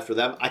everyday guy for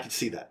them, I could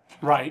see that.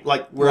 Right.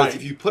 Whereas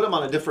if you put him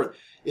on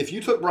if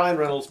you took Brian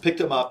Reynolds, picked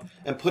him up,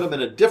 and put him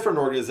in a different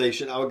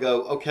organization, I would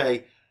go,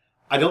 okay,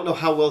 I don't know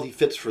how well he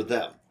fits for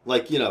them.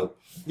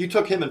 You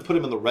took him and put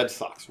him in the Red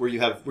Sox, where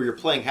you're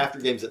playing half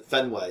your games at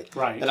Fenway.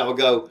 Right. And I would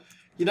go,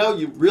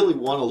 you really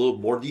want a little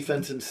more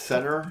defense in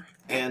center,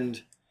 and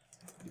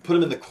you put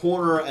him in the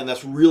corner, and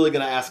that's really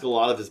going to ask a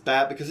lot of his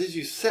bat, because as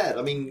you said,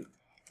 I mean,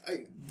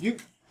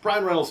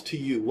 Brian Reynolds, to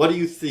you, what do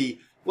you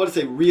see? What is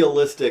a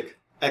realistic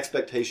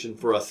expectation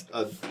for us?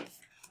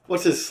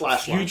 What's his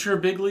slash line? Future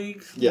big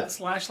league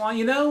slash line.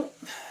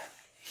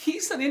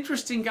 He's an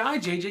interesting guy,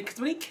 JJ, because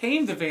when he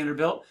came to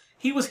Vanderbilt,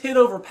 he was hit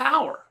over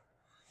power.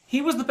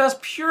 He was the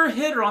best pure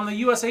hitter on the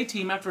USA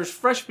team after his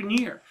freshman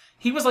year.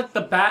 He was like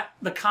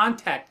the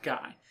contact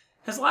guy.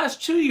 His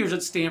last 2 years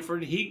at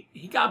Stanford,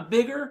 he got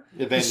bigger.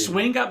 His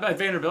swing got at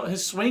Vanderbilt.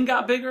 His swing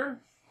got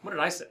bigger. What did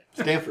I say?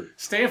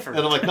 Stanford.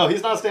 And I'm like, no,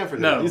 he's not a Stanford.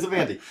 No, he's a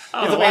Vandy. He's a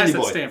Vandy I said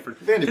boy. Stanford.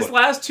 Vandy his boy.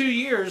 last 2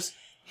 years,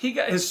 he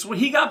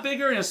got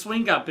bigger and his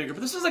swing got bigger.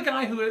 But this is a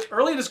guy who,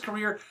 early in his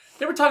career,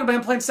 they were talking about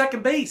him playing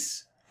second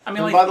base. I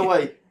mean, by the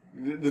way,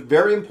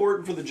 very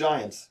important for the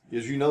Giants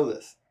is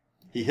this.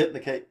 He hit in the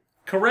Cape.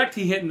 Correct,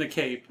 he hit in the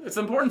Cape. It's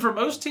important for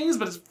most teams,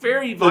 but it's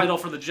very vital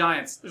for the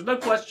Giants. There's no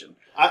question.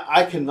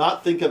 I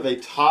cannot think of a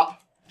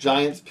top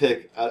Giants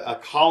pick, a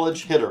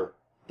college hitter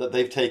that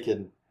they've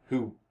taken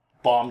who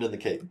bombed in the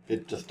Cape.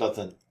 It just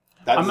doesn't.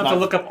 I'm going to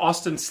look up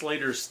Austin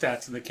Slater's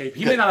stats in the Cape.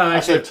 He may not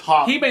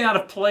have He may not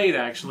have played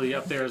actually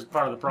up there as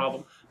part of the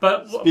problem.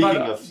 But speaking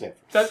of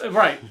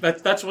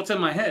Stanford, that's what's in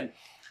my head.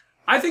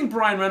 I think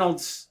Brian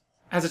Reynolds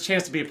has a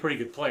chance to be a pretty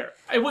good player.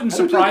 It wouldn't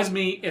surprise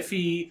me if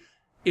he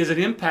is an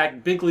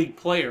impact big league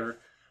player.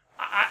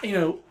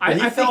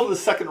 I fell to the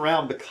second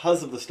round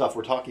because of the stuff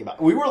we're talking about.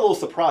 We were a little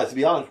surprised, to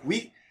be honest.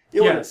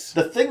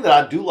 The thing that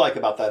I do like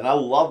about that, and I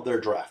love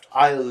their draft.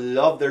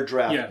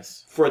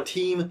 Yes. For a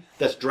team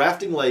that's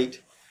drafting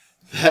late,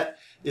 that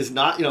is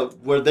not,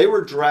 where they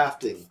were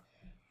drafting,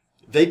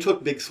 they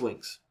took big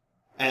swings.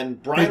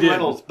 And Brian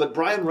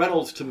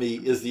Reynolds to me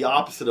is the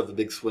opposite of the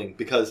big swing,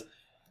 because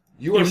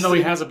even though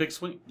he has a big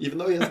swing.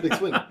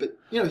 But,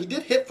 he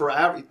did hit for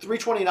average.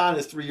 329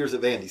 is 3 years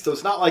at Vandy. So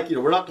it's not like,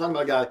 we're not talking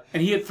about a guy.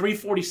 And he had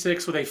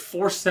 346 with a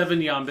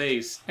 470 on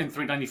base and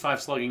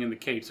 395 slugging in the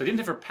Cape. So he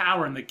didn't hit for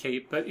power in the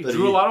Cape, but he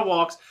drew a lot of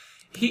walks.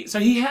 He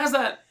has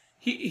that.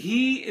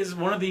 He is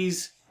one of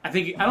these. I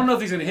don't know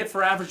if he's going to hit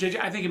for average, JJ.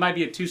 I think he might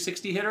be a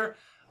 260 hitter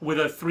with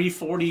a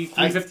 340,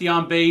 350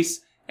 on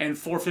base and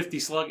 450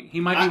 slugging. He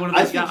might be one of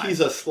those guys. I think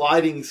he's a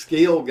sliding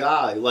scale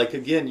guy. Like,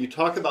 again, you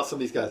talk about some of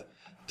these guys.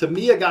 To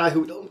me, a guy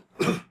who,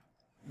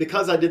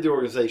 because I did the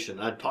organization,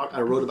 I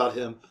wrote about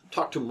him,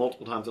 talked to him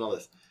multiple times and all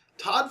this.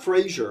 Todd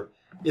Frazier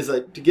is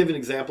to give an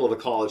example of a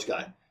college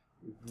guy.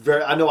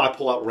 I know I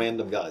pull out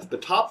random guys,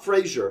 but Todd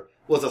Frazier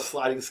was a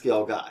sliding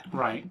scale guy.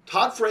 Right.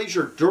 Todd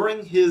Frazier,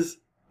 during his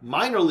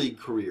minor league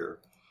career,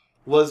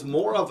 was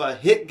more of a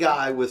hit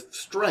guy with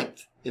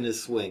strength in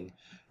his swing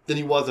than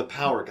he was a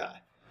power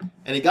guy.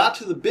 And he got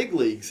to the big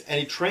leagues, and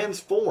he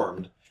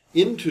transformed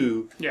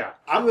into,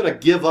 I'm going to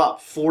give up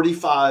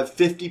 45,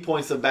 50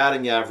 points of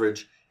batting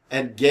average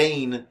and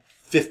gain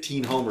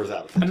 15 homers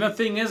out of it. And the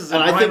thing is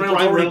that Brian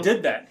Reynolds already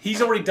did that.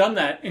 He's already done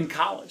that in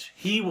college.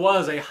 He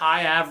was a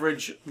high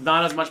average,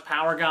 not as much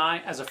power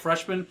guy as a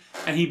freshman,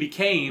 and he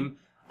became,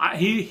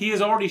 he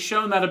has already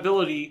shown that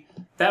ability,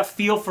 that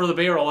feel for the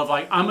barrel of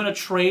I'm going to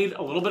trade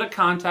a little bit of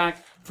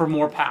contact for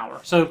more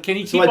power. So can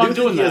he keep on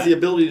doing that? He has the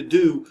ability to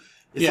do,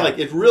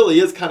 it really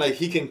is kind of,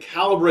 he can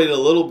calibrate a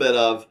little bit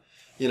of,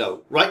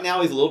 right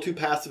now he's a little too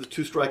passive,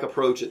 two-strike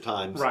approach at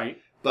times.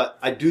 Right. But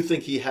I do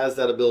think he has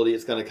that ability.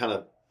 It's going to kind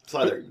of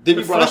slide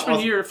there. Freshman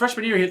year,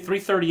 he hit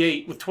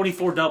 338 with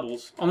 24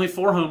 doubles, only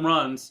 4 home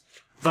runs,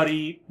 but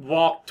he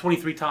walked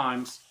 23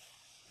 times.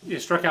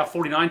 struck out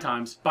 49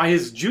 times. By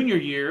his junior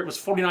year, it was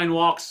 49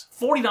 walks,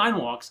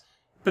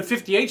 but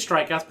 58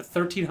 strikeouts, but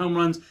 13 home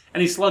runs,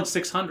 and he slugged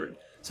 600.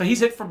 So he's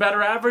hit for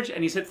better average,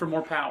 and he's hit for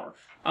more power.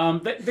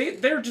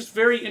 They're just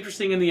very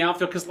interesting in the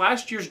outfield because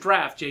last year's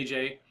draft,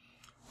 JJ,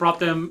 brought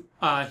them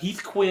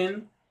Heath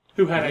Quinn,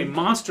 who had a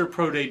monster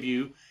pro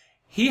debut.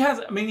 He has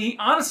a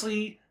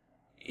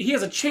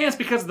chance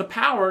because of the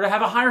power to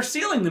have a higher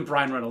ceiling than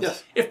Brian Reynolds.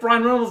 Yes. If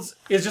Brian Reynolds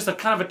is just a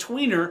kind of a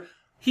tweener,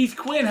 Heath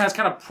Quinn has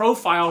kind of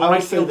profile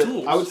right field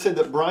tools. I would say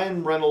that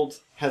Brian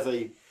Reynolds has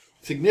a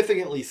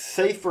significantly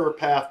safer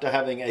path to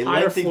having a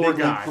higher lengthy big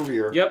league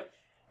career. Yep.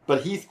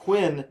 But Heath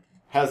Quinn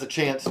has a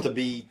chance to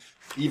be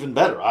even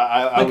better.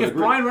 I would if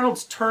agree. Brian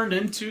Reynolds turned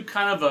into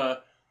kind of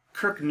a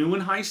Kirk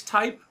Neuenheis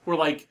type, where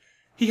like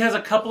he has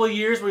a couple of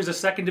years where he's a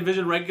second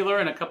division regular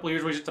and a couple of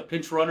years where he's just a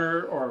pinch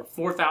runner or a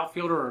fourth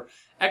outfielder or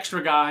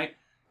extra guy,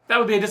 that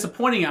would be a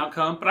disappointing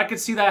outcome, but I could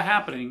see that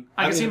happening.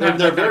 I could see him having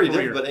they're that kind very of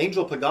career. different, but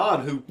Angel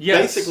Pagan, who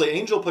Yes. basically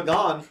Angel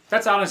Pagan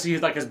That's honestly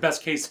like his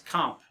best case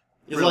comp.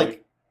 is really.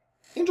 like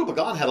Angel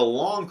Pagan had a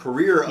long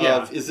career Yeah.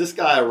 of is this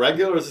guy a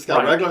regular? Is this guy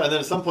Right. regular? And then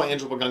at some point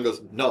Angel Pagan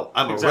goes, no,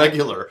 I'm Exactly. a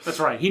regular. That's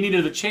right. He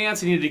needed a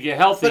chance. He needed to get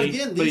healthy. But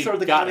again, these he are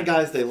the got kind of it.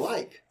 guys they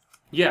like.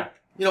 Yeah.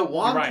 You know,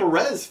 Juan You're right.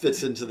 Perez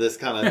fits into this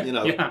kind of,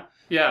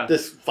 Yeah.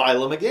 this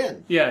phylum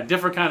again. Yeah,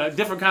 different kind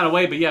of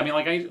way, but yeah,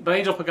 I mean, but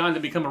Angel Pagan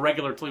didn't become a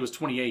regular until he was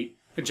 28.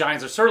 The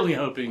Giants are certainly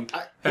hoping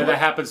that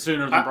happens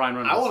sooner than Brian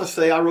Reynolds. I want to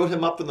say I wrote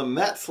him up in the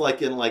Mets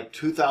in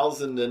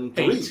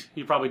 2003. 8.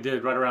 You probably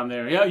did right around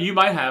there. Yeah, you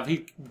might have.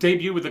 He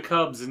debuted with the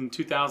Cubs in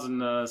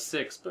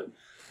 2006, but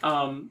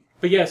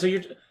yeah. So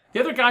the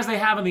other guys they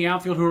have in the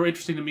outfield who are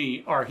interesting to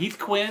me are Heath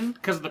Quinn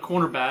because of the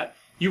corner bat.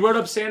 You wrote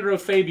up Sandro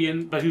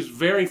Fabian, but who's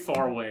very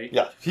far away.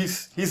 Yeah,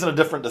 he's in a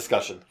different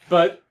discussion.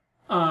 But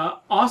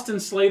Austin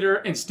Slater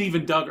and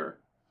Steven Duggar.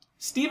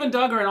 Steven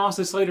Duggar and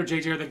Austin Slater,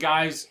 JJ, are the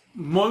guys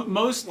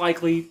most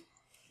likely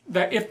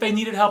that if they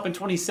needed help in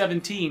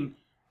 2017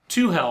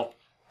 to help.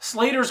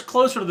 Slater's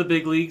closer to the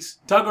big leagues.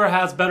 Duggar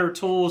has better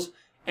tools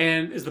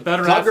and is the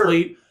better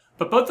athlete.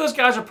 But both those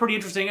guys are pretty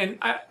interesting, and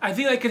I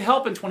think they could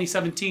help in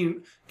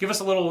 2017. Give us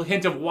a little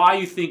hint of why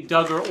you think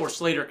Duggar or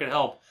Slater could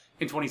help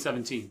in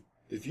 2017.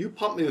 If you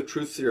pumped me with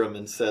truth serum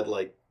and said,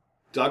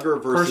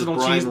 Duggar versus Personal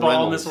Brian cheese ball in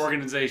Reynolds, this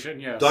organization,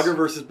 yes. Duggar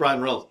versus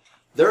Brian Reynolds,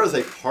 there is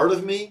a part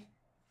of me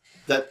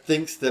that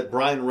thinks that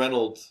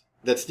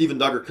Steven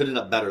Duggar could end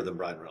up better than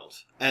Brian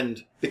Reynolds.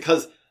 And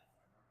because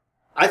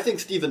I think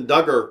Steven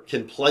Duggar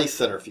can play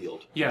center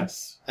field.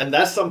 Yes. And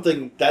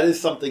that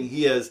is something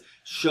he has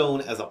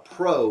shown as a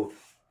pro.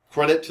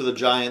 Credit to the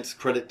Giants,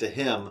 credit to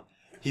him.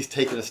 He's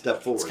taken a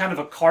step forward. It's kind of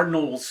a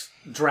Cardinals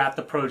draft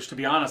approach, to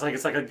be honest.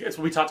 It's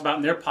what we talked about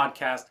in their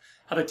podcast,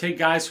 how they take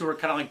guys who are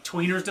kind of like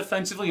tweeners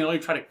defensively, you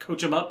try to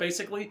coach them up,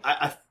 basically.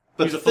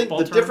 But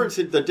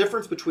the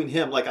difference between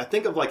him, I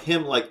think of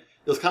him, it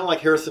was kind of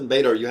like Harrison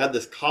Bader. You had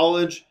this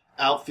college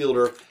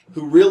outfielder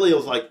who really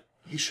was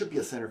he should be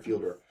a center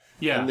fielder.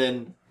 Yeah. And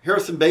then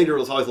Harrison Bader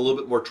was always a little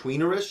bit more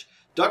tweenerish.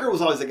 Duggar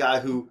was always a guy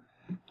who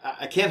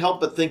I can't help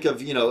but think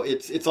of,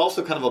 it's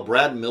also kind of a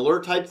Brad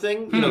Miller type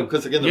thing,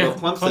 because again, they're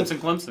both Clemson.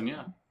 Clemson,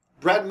 yeah.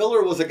 Brad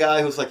Miller was a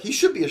guy who's he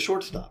should be a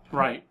shortstop.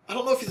 Right. I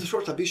don't know if he's a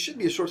shortstop. He should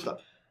be a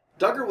shortstop.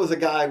 Duggar was a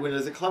guy when he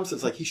was at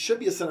Clemson, it's he should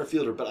be a center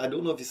fielder, but I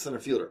don't know if he's a center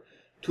fielder.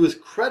 To his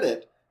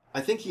credit,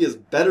 I think he is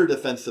better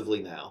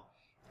defensively now.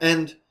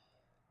 And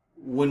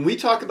when we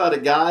talk about a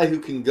guy who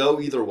can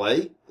go either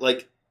way,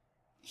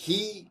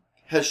 he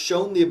has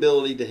shown the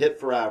ability to hit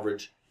for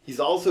average. He's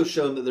also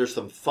shown that there's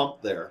some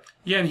thump there.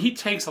 Yeah, and he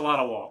takes a lot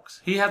of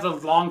walks. He has a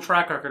long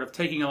track record of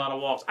taking a lot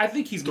of walks. I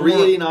think he's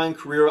 389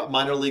 career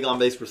minor league on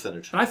base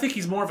percentage. And I think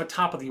he's more of a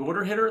top of the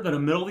order hitter than a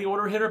middle of the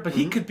order hitter, but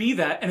he could be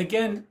that. And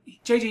again,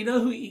 JJ, you know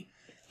who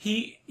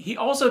he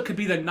also could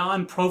be the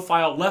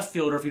non-profile left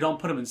fielder if you don't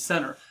put him in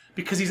center.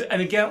 Because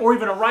or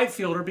even a right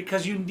fielder,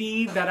 because you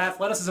need that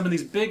athleticism in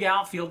these big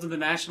outfields in the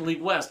National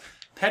League West.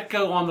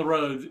 Petco on the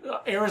road,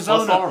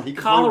 Arizona,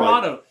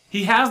 Colorado. Right.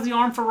 He has the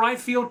arm for right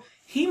field.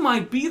 He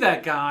might be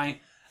that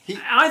guy.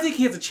 I think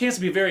he has a chance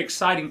to be a very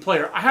exciting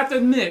player. I have to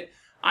admit,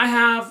 I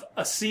have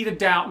a seed of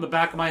doubt in the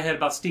back of my head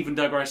about Steven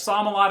Duggar. I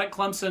saw him a lot at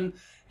Clemson.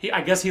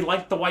 I guess he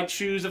liked the white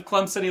shoes of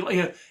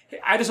Clemson.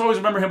 I just always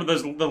remember him with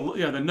those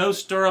the no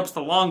stirrups,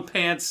 the long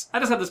pants. I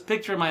just have this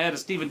picture in my head of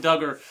Steven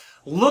Duggar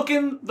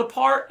looking the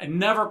part and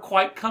never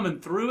quite coming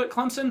through at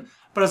Clemson.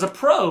 But as a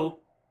pro,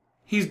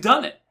 he's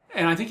done it.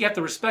 And I think you have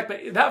to respect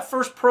that. That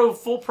first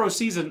full pro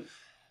season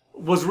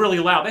was really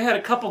loud. They had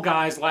a couple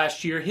guys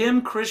last year,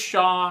 him, Chris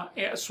Shaw,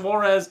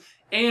 Suarez,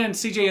 and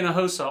C.J.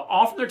 Hinojosa,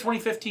 all from their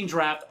 2015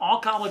 draft, all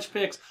college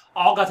picks,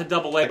 all got to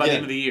Double-A by the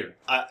end of the year.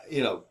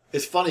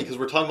 It's funny because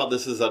we're talking about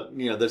this as they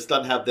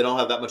don't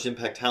have that much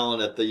impact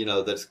talent at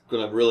the, that's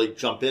going to really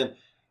jump in.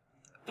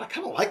 But I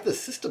kind of like this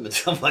system in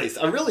some ways.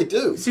 I really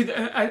do. See,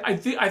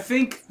 I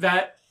think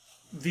that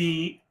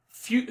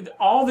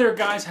all their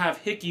guys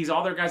have hickeys,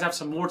 all their guys have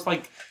some warts.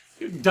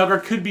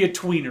 Duggar could be a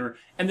tweener,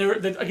 and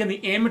again,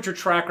 the amateur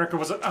track record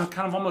was a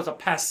kind of almost a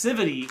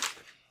passivity.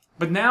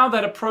 But now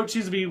that approach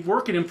seems to be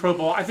working in pro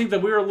ball. I think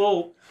that we're a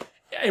little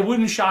it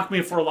wouldn't shock me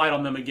if we're light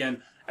on them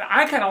again.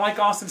 I kind of like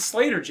Austin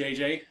Slater,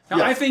 JJ.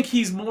 Now, I think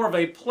he's more of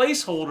a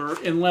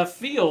placeholder in left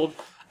field.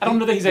 I don't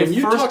know that he's a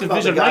first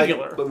division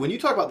regular. But when you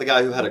talk about the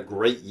guy who had a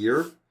great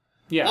year,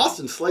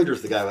 Austin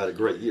Slater's the guy who had a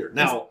great year.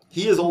 Now,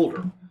 he is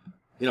older.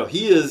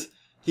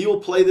 He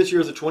will play this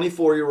year as a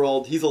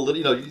 24-year-old. He's a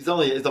little,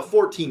 it's a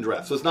 14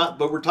 draft, so it's not.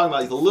 But we're talking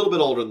about he's a little bit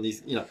older than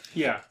these.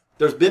 Yeah.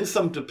 There's been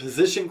some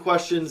position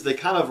questions. They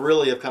kind of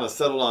have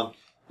settled on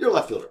you're a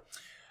left fielder.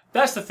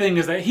 That's the thing,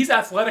 is that he's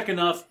athletic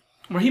enough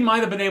where he might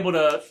have been able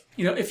to.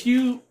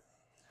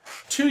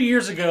 2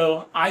 years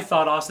ago, I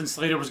thought Austin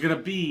Slater was going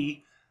to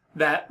be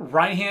that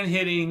right-hand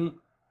hitting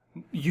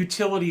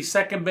utility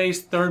second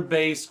base, third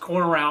base,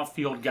 corner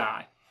outfield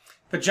guy.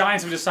 The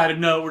Giants have decided,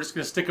 no, we're just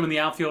going to stick him in the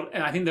outfield,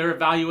 and I think their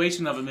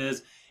evaluation of him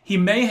is he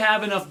may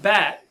have enough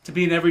bat to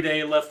be an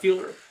everyday left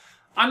fielder.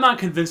 I'm not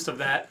convinced of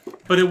that,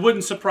 but it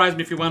wouldn't surprise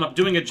me if he wound up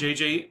doing it,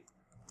 JJ.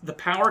 The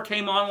power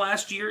came on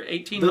last year,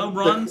 18 home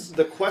runs.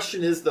 The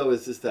question is, though,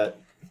 is that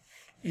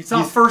it's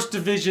not first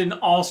division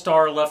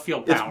all-star left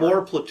field power. It's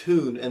more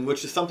platoon, and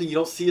which is something you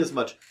don't see as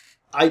much.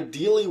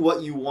 Ideally,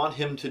 what you want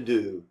him to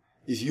do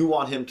is you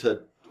want him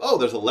to,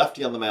 there's a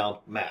lefty on the mound,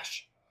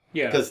 mash.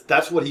 Yeah. Because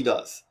that's what he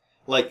does.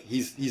 Like,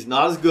 he's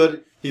not as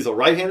good. He's a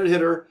right-handed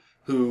hitter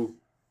who,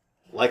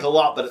 like a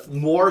lot, but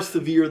more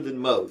severe than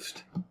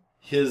most.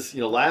 His,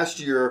 last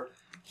year,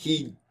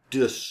 he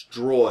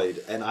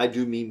destroyed, and I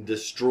do mean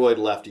destroyed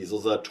lefties. It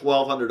was a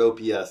 1,200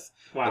 OPS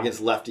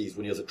against lefties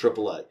when he was at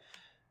AAA.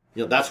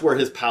 That's where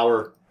his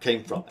power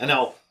came from. And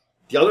now,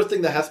 the other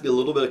thing that has to be a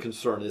little bit of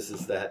concern is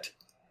that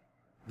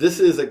this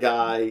is a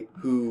guy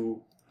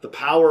who the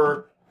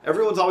power,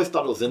 everyone's always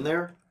thought it was in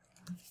there.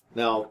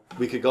 Now,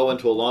 we could go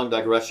into a long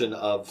digression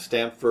of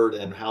Stanford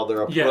and how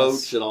their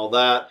approach and all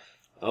that.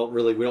 We don't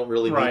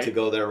really need to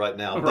go there right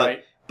now.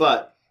 Right.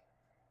 But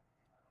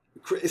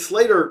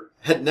Slater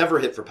had never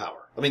hit for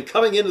power. I mean,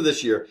 coming into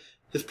this year,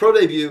 his pro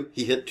debut,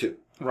 he hit 2.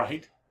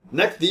 Right.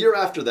 The year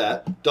after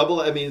that,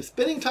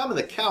 spending time in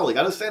the Cal League.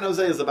 I know San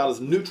Jose is about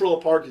as neutral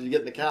a park as you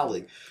get in the Cal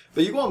League.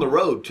 But you go on the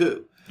road,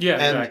 too. Yeah,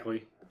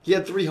 exactly. He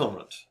had 3 home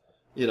runs.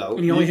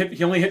 And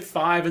he only hit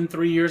 5 in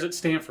 3 years at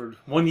Stanford.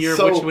 1 year of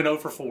which he went 0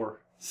 for 4.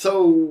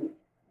 So,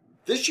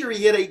 this year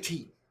he hit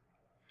 18.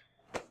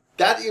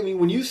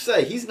 When you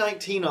say he's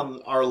 19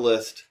 on our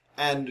list,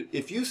 and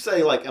if you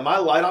say, am I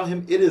light on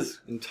him? It is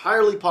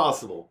entirely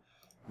possible.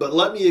 But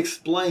let me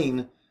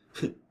explain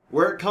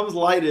where it comes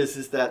light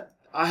is that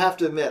I have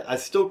to admit, I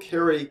still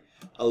carry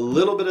a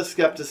little bit of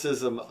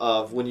skepticism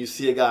of when you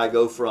see a guy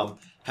go from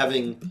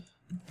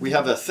we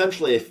have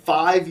essentially a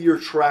 5-year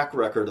track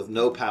record of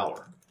no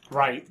power.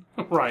 Right.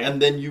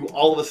 And then you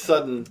all of a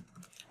sudden...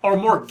 Or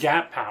more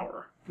gap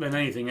power than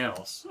anything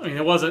else. I mean,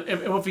 it wasn't...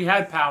 If he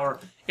had power,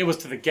 it was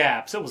to the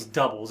gaps. It was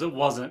doubles. It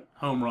wasn't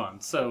home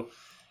runs. So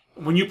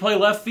when you play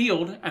left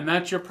field and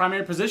that's your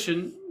primary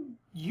position,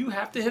 you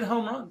have to hit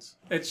home runs.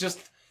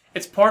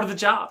 It's part of the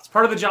job. It's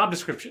part of the job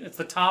description. It's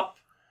the top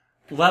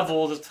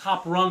level, the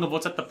top rung of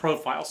what's at the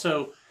profile.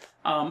 So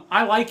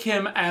I like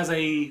him as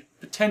a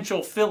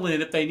potential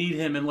fill-in if they need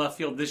him in left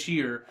field this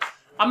year.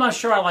 I'm not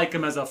sure I like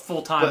him as a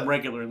full-time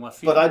regular in left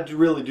field. But I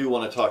really do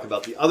want to talk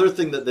about the other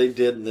thing that they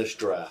did in this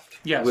draft.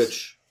 Yes.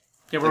 Which,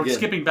 we're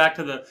skipping back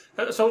to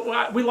the...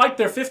 So we liked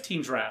their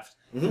 15 draft.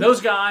 Mm-hmm.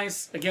 Those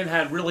guys, again,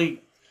 had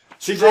really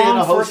CJ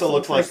Hinojosa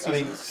looks like...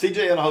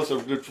 CJ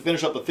Hinojosa, to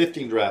finish up the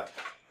 15 draft,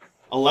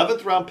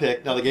 11th round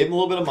pick. Now, they gave him a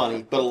little bit of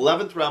money, but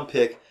 11th round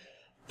pick.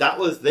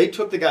 They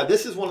took the guy.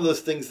 This is one of those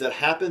things that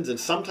happens and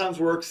sometimes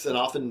works and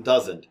often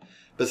doesn't.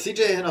 But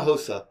CJ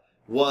Hinojosa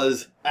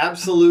was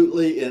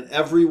absolutely in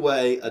every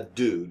way a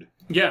dude.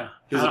 Yeah.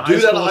 He was a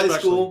dude out of high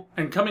school.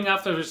 And coming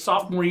after his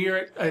sophomore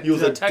year at he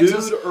was a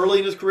Texas, dude early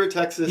in his career at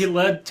Texas. He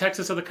led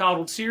Texas to the College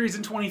World Series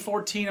in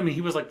 2014. I mean,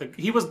 he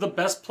was the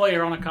best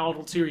player on a College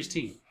World Series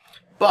team.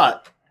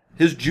 But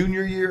his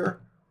junior year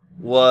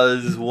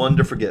was one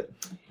to forget.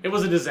 It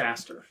was a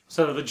disaster.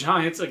 So the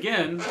Giants,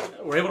 again,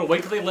 were able to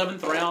wait till the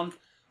 11th round.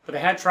 But they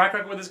had track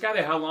record with this guy.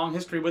 They had a long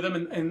history with him.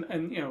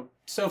 And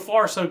so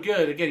far, so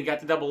good. Again, he got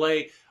to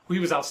Double-A. He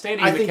was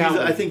outstanding in the Cal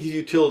League. I think he's a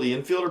utility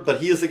infielder, but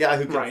he is the guy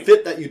who can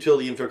fit that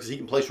utility infielder because he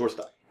can play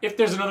shortstop. If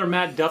there's another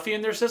Matt Duffy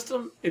in their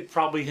system, it's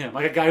probably him.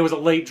 Like a guy who was a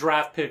late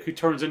draft pick who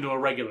turns into a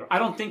regular. I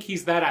don't think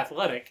he's that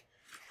athletic.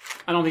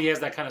 I don't think he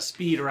has that kind of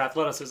speed or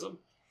athleticism.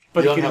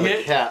 But you don't have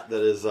a cat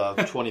that is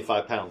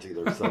 25 pounds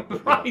either. So,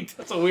 right,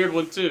 that's a weird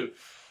one too.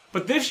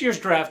 But this year's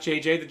draft,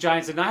 JJ, the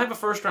Giants did not have a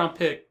first-round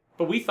pick,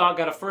 but we thought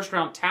got a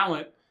first-round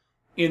talent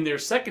in their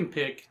second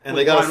pick. And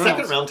they got a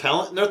second-round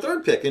talent in their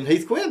third pick in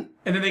Heath Quinn.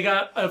 And then they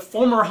got a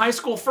former high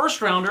school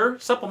first-rounder,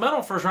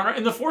 supplemental first-rounder,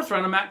 in the fourth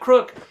round of Matt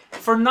Crook.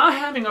 For not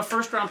having a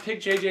first-round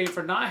pick, JJ,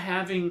 for not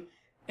having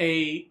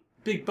a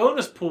big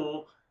bonus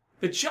pool,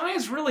 the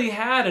Giants really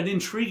had an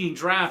intriguing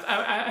draft.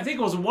 I think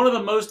it was one of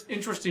the most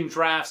interesting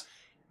drafts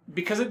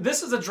because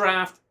this is a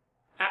draft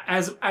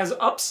as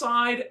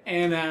upside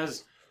and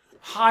as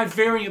high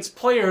variance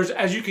players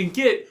as you can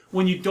get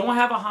when you don't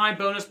have a high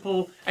bonus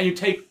pool and you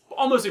take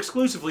almost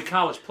exclusively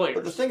college players.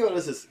 But the thing about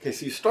it is okay,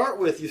 so you start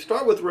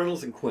with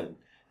Reynolds and Quinn.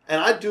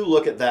 And I do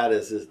look at that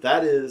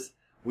as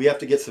we have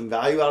to get some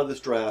value out of this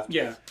draft.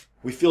 Yeah.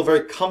 We feel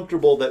very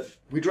comfortable that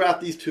we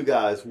draft these two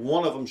guys.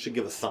 One of them should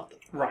give us something.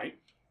 Right.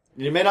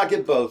 You may not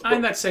get both. I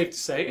think that's safe to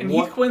say. And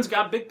Heath Quinn's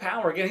got big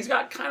power. Again, he's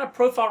got kind of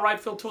profile right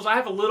field tools. I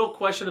have a little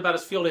question about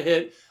his field of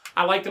hit.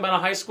 I liked him out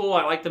of high school.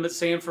 I liked him at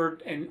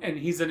Sanford, and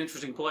he's an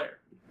interesting player.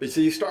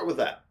 So you start with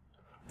that.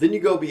 Then you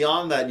go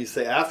beyond that, and you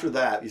say, after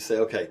that, you say,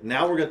 okay,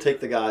 now we're going to take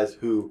the guys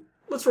who...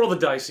 Let's roll the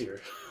dice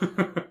here.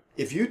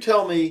 If you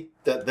tell me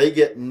that they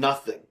get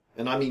nothing,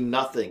 and I mean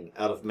nothing,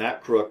 out of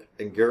Matt Crook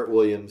and Garrett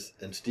Williams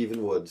and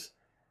Stephen Woods,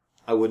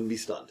 I wouldn't be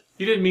stunned.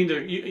 You didn't mean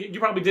to. You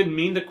probably didn't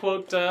mean to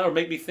quote or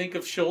make me think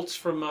of Schultz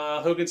from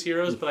Hogan's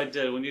Heroes, but I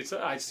did. When you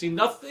said I see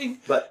nothing,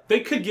 but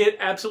they could get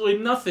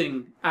absolutely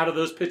nothing out of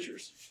those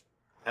pitchers.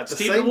 At the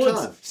same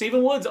time,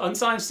 Stephen Woods,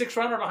 unsigned 6th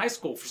rounder in high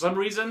school, for some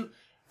reason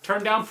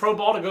turned down pro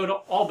ball to go to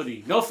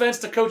Albany. No offense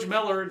to Coach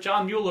Miller,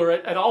 John Mueller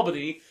at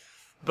Albany,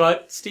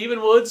 but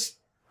Stephen Woods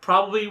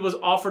probably was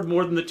offered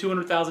more than the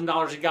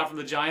 $200,000 he got from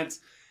the Giants,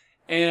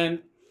 and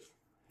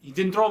he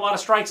didn't throw a lot of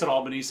strikes at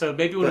Albany, so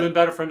maybe it would have been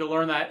better for him to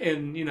learn that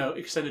in,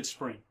 extended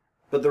spring.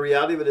 But the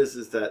reality of it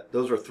is that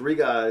those are three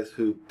guys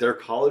who their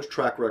college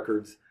track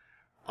records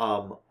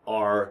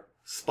are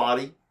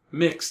spotty.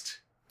 Mixed.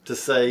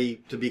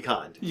 To be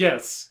kind.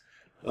 Yes.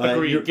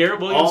 Agreed. Garrett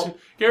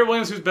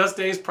Williams, whose best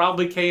days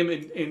probably came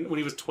in when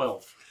he was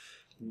 12.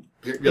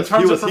 Yes,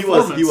 he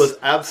was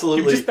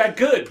absolutely... He was just that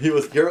good.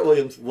 Garrett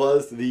Williams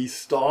was the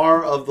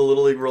star of the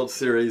Little League World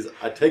Series.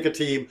 I take a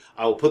team,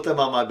 I will put them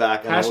on my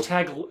back. And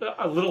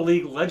 # Little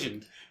League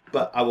legend.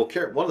 But I will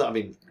carry one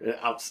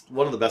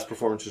of the best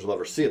performances you'll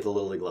ever see at the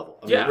Little League level.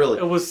 Really.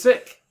 It was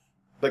sick.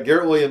 But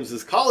Garrett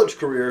Williams' college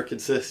career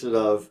consisted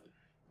of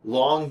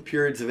long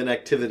periods of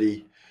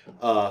inactivity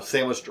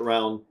sandwiched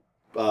around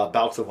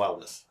bouts of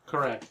wildness.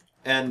 Correct.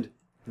 And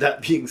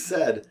that being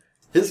said,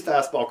 his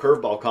fastball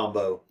curveball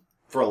combo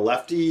for a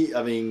lefty,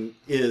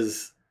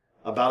 is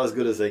about as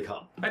good as they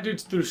come. That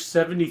dude threw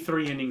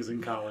 73 innings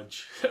in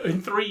college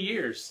in 3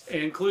 years,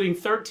 including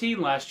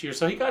 13 last year.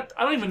 So I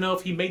don't even know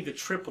if he made the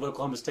trip with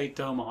Oklahoma State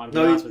to Omaha, to be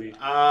honest with you.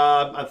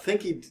 I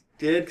think he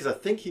did, because I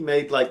think he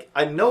made,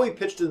 I know he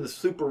pitched in the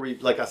Super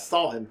Region. I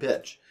saw him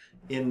pitch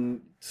in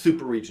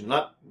Super Region.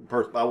 I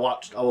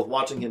was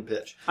watching him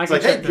pitch. It's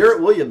hey,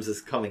 Garrett Williams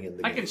is coming in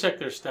the game. I can check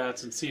their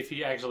stats and see if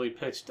he actually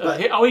pitched.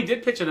 He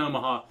did pitch in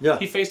Omaha. Yeah.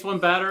 He faced one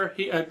batter.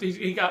 He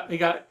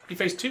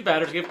faced two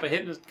batters, gave up a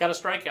hit, and got a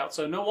strikeout.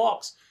 So no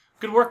walks.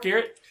 Good work,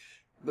 Garrett.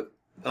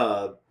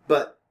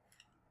 But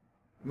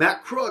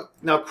Matt Crook.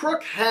 Now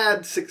Crook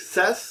had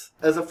success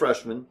as a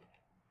freshman.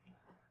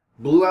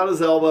 Blew out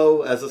his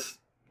elbow as his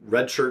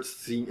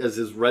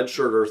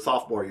redshirt or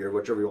sophomore year,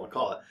 whichever you want to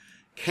call it.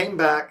 Came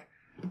back,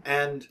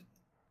 and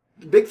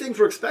big things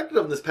were expected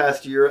of him this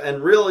past year,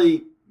 and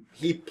really,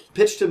 he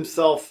pitched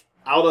himself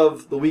out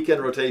of the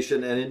weekend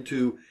rotation and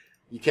into,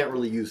 you can't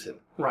really use him.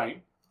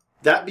 Right.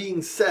 That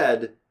being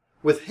said,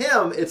 with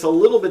him, it's a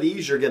little bit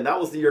easier. Again, that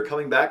was the year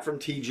coming back from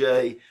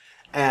TJ,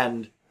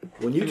 and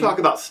when you talk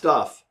about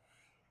stuff,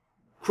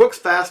 Crook's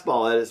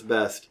fastball at its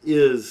best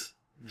is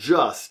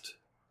just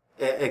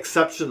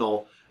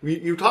exceptional.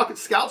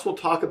 Scouts will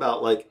talk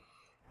about,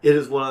 it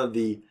is one of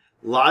the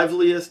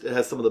liveliest. It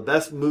has some of the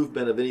best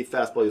movement of any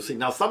fastball you'll see.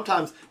 Now,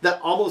 sometimes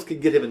that almost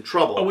could get him in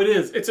trouble. Oh, it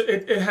is.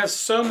 It has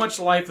so much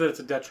life that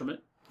it's a detriment.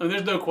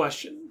 There's no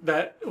question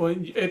that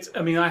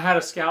I had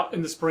a scout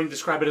in the spring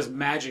describe it as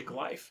magic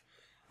life.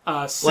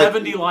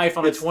 70 life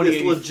on a 28.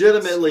 It's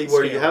legitimately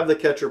where you have the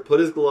catcher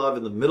put his glove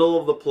in the middle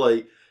of the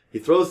plate. He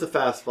throws the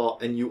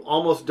fastball, and you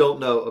almost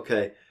don't know.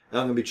 Okay,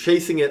 I'm going to be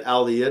chasing it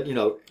out of the end.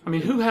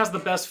 Who has the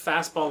best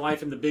fastball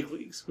life in the big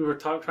leagues? We were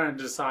trying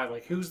to decide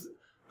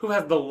who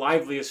has the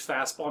liveliest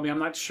fastball? I'm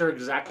not sure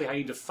exactly how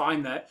you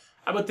define that.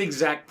 I would think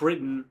Zach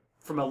Britton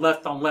from a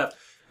left on left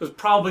was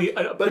probably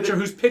a pitcher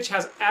whose pitch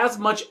has as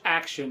much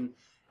action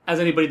as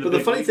anybody in the big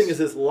leagues. But the funny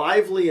thing is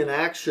lively and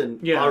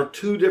action are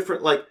two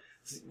different,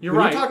 You're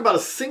when right. you talk about a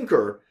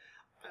sinker,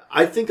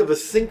 I think of a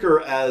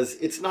sinker as,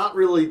 it's not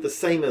really the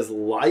same as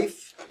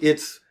life.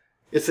 It's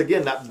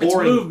again, that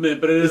boring... It's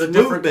movement, but it is a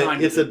different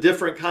kind. It's a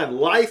different kind.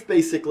 Life,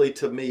 basically,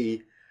 to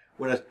me...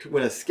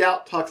 When a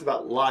scout talks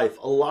about life,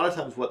 a lot of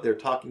times what they're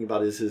talking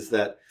about is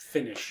that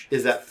finish.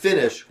 Is that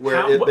finish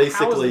where it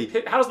basically...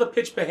 How does the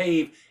pitch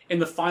behave in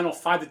the final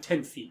 5 to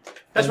 10 feet?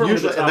 That's what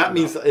usually, and that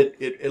means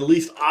it at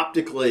least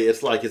optically,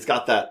 it's it's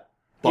got that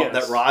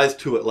rise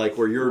to it,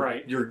 where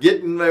you're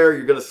getting there,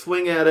 you're going to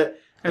swing at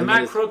it. And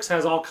Matt Crooks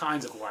has all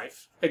kinds of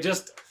life. It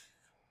just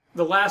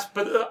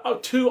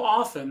too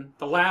often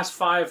the last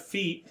 5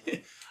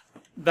 feet,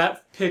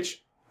 that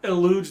pitch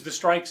eludes the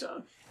strike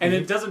zone. And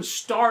it doesn't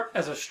start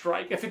as a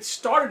strike. If it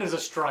started as a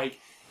strike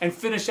and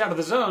finished out of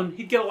the zone,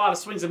 he'd get a lot of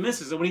swings and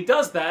misses. And when he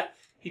does that,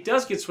 he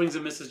does get swings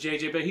and misses,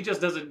 JJ, but he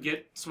just doesn't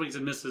get swings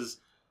and misses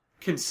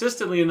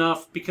consistently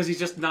enough because he's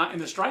just not in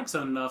the strike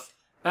zone enough.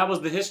 That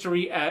was the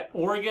history at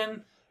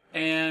Oregon.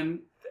 And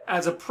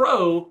as a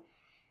pro,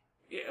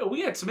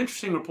 we had some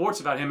interesting reports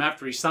about him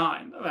after he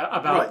signed,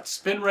 about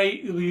spin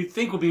rate you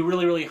think would be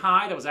really, really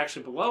high. That was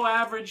actually below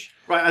average.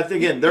 Right. I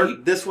think,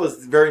 again, this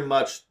was very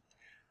much,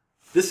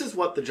 this is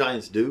what the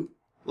Giants do.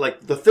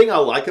 Like, the thing I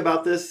like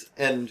about this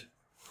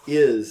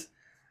is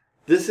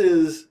this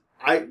is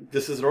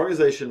an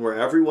organization where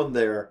everyone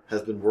there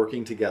has been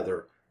working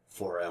together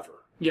forever.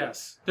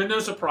 Yes. There are no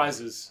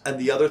surprises. And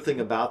the other thing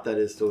about that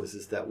is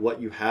that what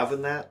you have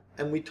in that,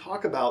 and we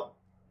talk about,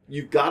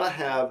 you've got to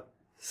have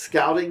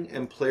scouting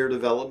and player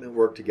development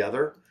work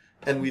together.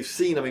 And we've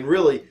seen, I mean,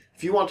 really,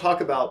 if you want to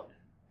talk about,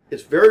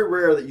 it's very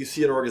rare that you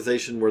see an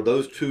organization where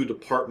those two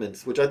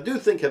departments, which I do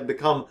think have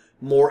become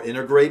more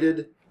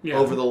integrated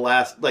over the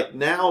last, like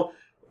now,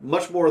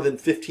 much more than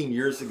 15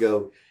 years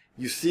ago,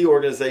 you see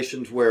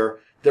organizations where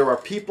there are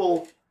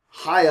people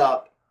high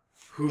up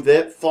who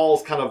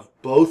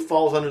both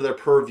falls under their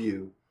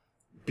purview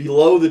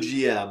below the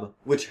GM,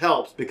 which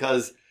helps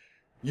because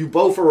you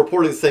both are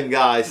reporting the same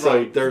guy,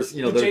 so there's,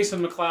 the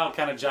Jason McLeod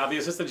kind of job. The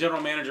assistant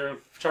general manager in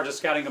charge of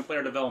scouting and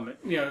player development.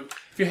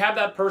 If you have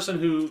that person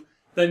who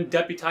then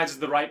deputizes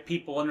the right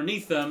people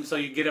underneath them, so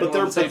you get everyone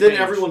on the same page. But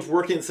then everyone's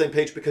working on the same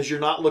page because you're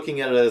not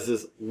looking at it as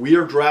this,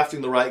 we're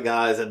drafting the right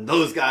guys and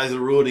those guys are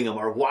ruining them,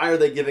 or why are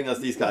they giving us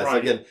these guys? Right. So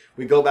again,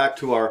 we go back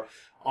to our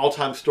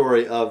all-time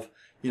story of,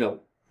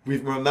 we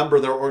remember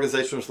their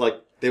organization was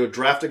like, they would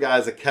draft a guy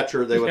as a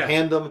catcher, they would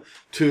hand him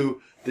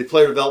to the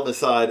player development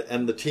side,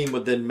 and the team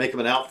would then make him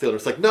an outfielder.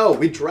 It's like, no,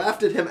 we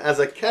drafted him as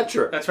a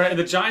catcher. That's right. And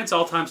the Giants'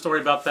 all-time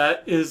story about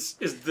that is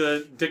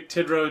the Dick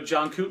Tidrow,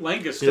 John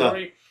Coot-Langus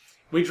story. Yeah.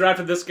 We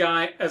drafted this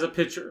guy as a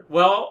pitcher.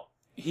 Well,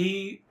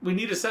 we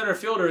need a center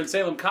fielder in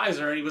Salem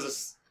Kaiser, and he was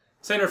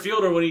a center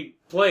fielder when he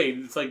played.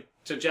 It's like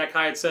Jack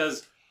Hyatt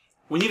says,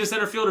 we need a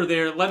center fielder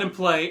there, let him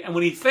play, and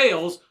when he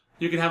fails,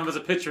 you can have him as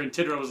a pitcher. And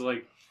Tidrow was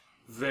like,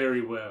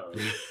 very well.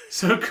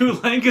 So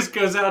Coot-Langus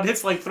goes out and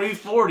hits like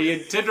 340,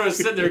 and Tidrow's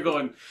sitting there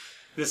going,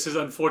 this is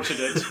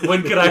unfortunate.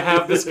 When could I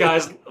have this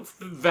guy's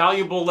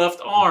valuable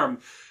left arm?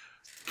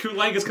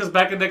 Coot-Langus comes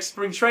back in next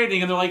spring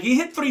training, and they're like, he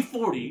hit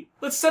 340.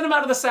 Let's send him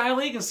out of the Cy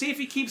League and see if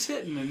he keeps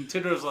hitting. And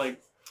Tidrow's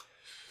like,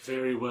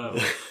 very well.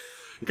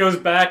 Goes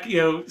back,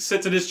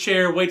 sits in his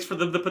chair, waits for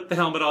them to put the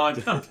helmet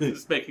on. I'm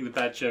just making the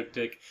bad joke,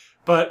 Dick.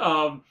 But,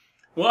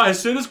 as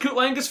soon as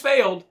Coot-Langus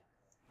failed,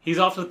 he's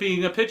off to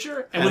being a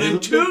pitcher, and within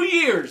 2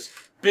 years,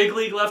 big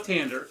league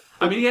left-hander.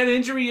 I mean, he had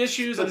injury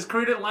issues, and his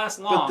career didn't last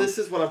long. But this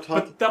is what I'm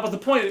talking about. That was the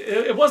point.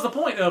 It was the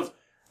point of,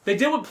 they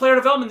did what player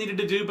development needed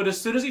to do, but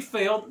as soon as he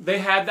failed, they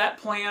had that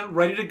plan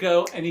ready to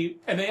go, and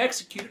they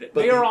executed it.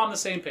 They are on the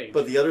same page.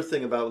 But the other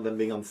thing about them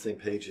being on the same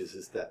page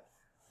is that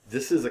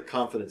this is a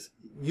confidence.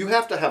 You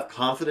have to have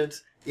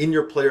confidence in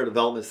your player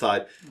development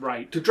side.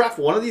 Right. To draft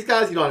one of these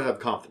guys, you don't have to have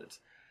confidence.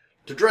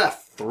 To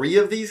draft 3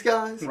 of these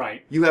guys,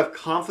 right, you have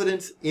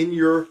confidence in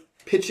your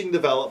pitching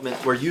development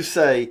where you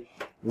say,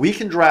 we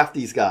can draft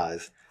these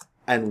guys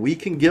and we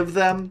can give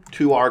them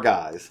to our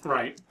guys.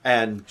 Right.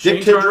 And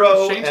Dick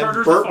Tidrow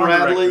and Burt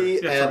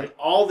Bradley and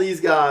all these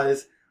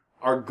guys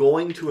are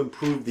going to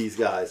improve these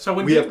guys. So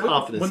we have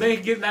confidence. When they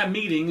get in that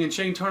meeting, and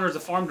Shane Turner's the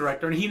farm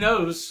director, and he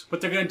knows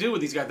what they're going to do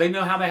with these guys. They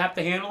know how they have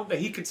to handle it, that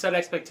he could set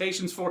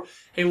expectations for,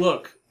 hey,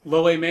 look,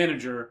 low-A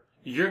manager,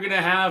 you're going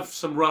to have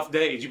some rough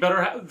days. You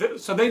better have,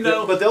 so they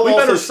know. But they'll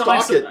also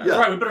stock it. Yeah.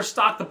 Right, we better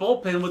stock the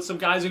bullpen with some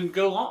guys who can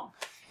go long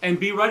and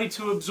be ready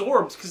to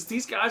absorb, because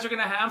these guys are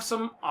going to have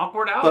some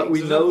awkward outings. But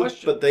we know,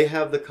 but they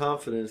have the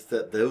confidence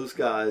that those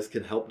guys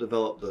can help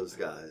develop those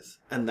guys,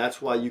 and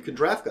that's why you can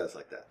draft guys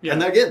like that. Yeah.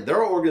 And again, there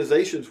are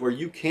organizations where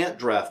you can't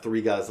draft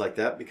 3 guys like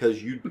that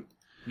because you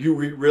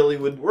really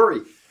would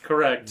worry.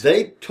 Correct.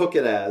 They took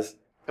it as,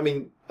 I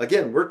mean,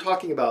 again, we're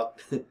talking about.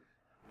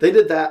 They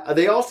did that.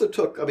 They also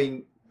took. I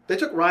mean. They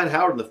took Ryan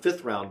Howard in the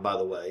 5th round, by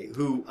the way,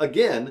 who,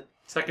 again...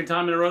 Second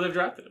time in a row they've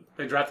drafted him.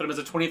 They drafted him as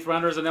a 20th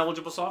rounder as an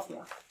eligible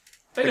sophomore.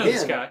 They know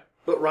this guy.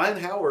 But Ryan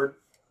Howard,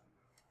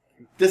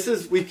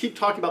 we keep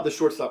talking about the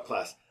shortstop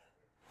class.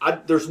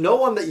 There's no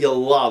one that you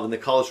love in the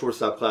college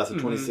shortstop class of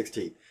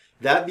 2016.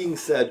 That being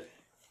said,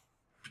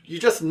 you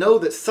just know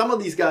that some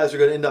of these guys are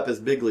going to end up as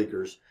big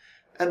leaguers.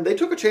 And they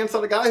took a chance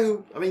on a guy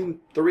who, I mean,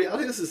 the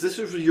reality is this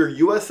was your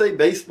USA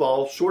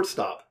Baseball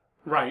shortstop.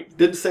 Right.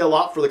 Didn't say a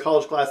lot for the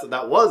college class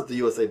that was the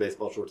USA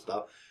Baseball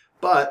shortstop.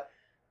 But,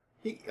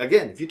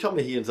 if you tell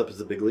me he ends up as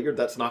a big leaguer,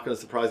 that's not going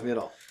to surprise me at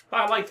all.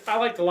 I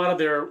liked a lot of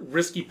their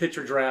risky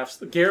pitcher drafts.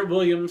 The Garrett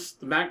Williams,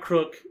 the Matt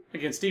Crook.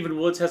 Again, Stephen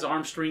Woods has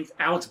arm strength.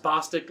 Alex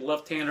Bostic,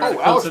 left-hander.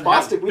 Oh, Alex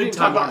Bostic, we didn't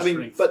talk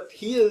about. But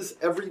he is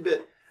every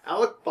bit.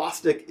 Alex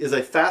Bostic is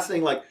a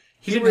fascinating,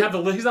 he's not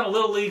a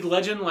little league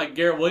legend like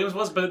Garrett Williams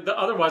was, but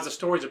otherwise the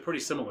stories are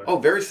pretty similar. Oh,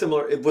 very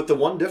similar. But the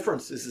one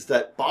difference is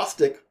that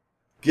Bostic,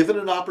 given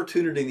an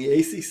opportunity in the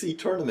ACC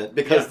tournament,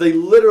 because they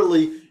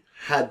literally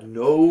had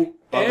no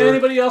other...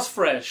 Anybody else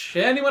fresh?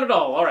 Anyone at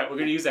all? All right, we're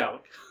going to use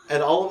Alec.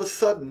 And all of a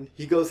sudden,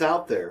 he goes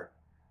out there,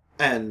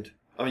 and,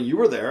 I mean, you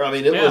were there. I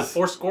mean, it was...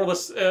 4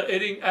 scoreless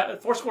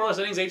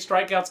innings, 8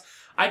 strikeouts.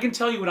 I can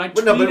tell you when I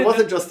tweeted... But it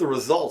wasn't just the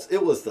results.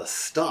 It was the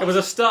stuff. It was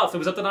the stuff. It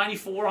was up to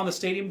 94 on the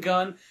stadium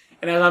gun.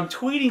 And as I'm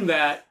tweeting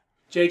that,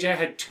 JJ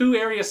had 2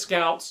 area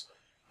scouts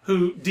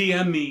who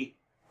DM'd me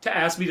to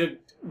ask me to,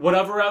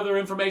 whatever other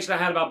information I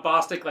had about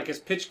Bostic, like his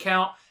pitch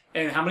count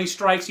and how many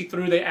strikes he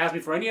threw. They asked me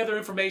for any other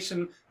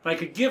information that I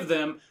could give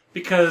them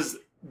because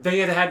they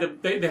had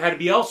to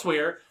be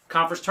elsewhere.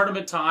 Conference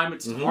tournament time.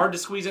 It's hard to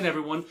squeeze in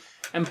everyone.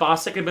 And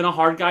Bostic had been a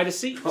hard guy to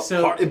see.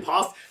 So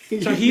impossible.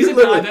 So he's a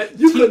guy that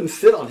you couldn't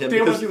sit on him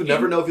because you would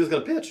never know if he was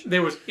going to pitch.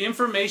 There was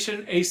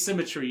information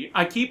asymmetry.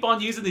 I keep on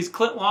using these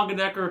Clint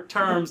Longenecker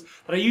terms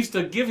that I used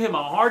to give him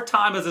a hard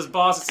time as his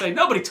boss and say,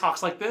 nobody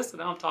talks like this, and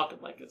now I'm talking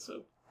like it.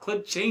 So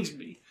Clint changed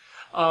me.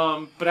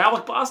 But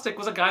Alec Bostic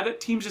was a guy that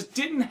teams just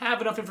didn't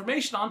have enough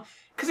information on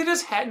because they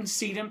just hadn't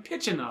seen him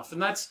pitch enough.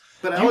 And that's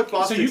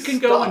so you can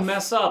go and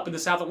mess up in the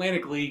South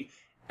Atlantic League,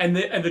 and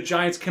the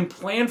Giants can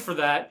plan for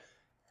that.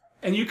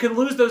 And you can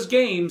lose those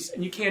games,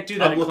 and you can't do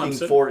that. I'm looking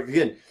forward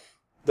again.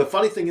 The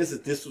funny thing is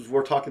that this is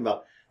we're talking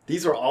about.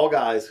 These are all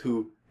guys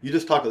who you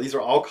just talked about. These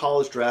are all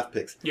college draft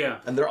picks. Yeah,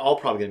 and they're all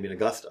probably going to be in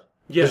Augusta.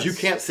 Yes, because you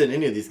can't send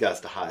any of these guys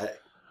to high A.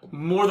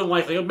 More than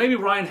likely, maybe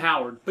Ryan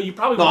Howard, but you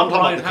probably want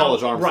Ryan about the Howard,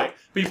 college arms, right?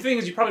 But the thing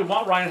is, you probably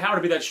want Ryan Howard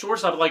to be that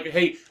shortstop. Like,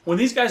 hey, when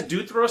these guys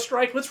do throw a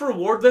strike, let's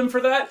reward them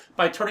for that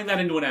by turning that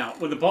into an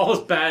out when the ball is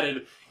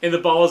batted and the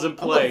ball is in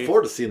play. I'm looking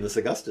forward to seeing this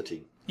Augusta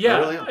team. Yeah,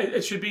 really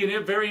it should be a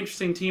very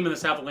interesting team in the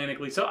South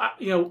Atlantic League. So,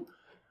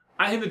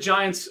 I think the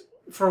Giants,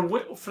 for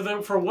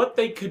what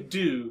they could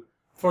do,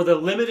 for the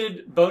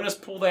limited bonus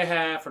pool they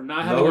have, for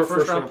not having a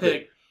first-round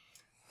pick,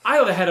 I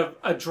know they had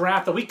a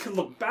draft that we could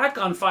look back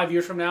on 5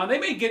 years from now, and they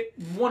may get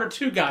one or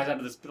two guys out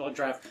of this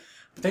draft,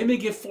 but they may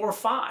get 4 or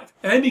 5.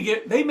 And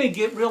they may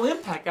get real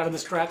impact out of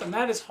this draft, and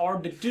that is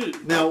hard to do.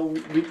 Now,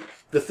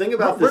 the thing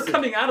about we're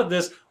coming out of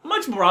this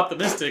much more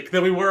optimistic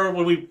than we were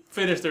when we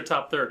finished their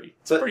top 30.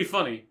 It's pretty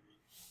funny.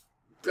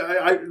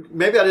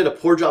 Maybe I did a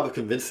poor job of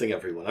convincing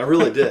everyone. I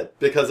really did.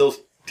 Because it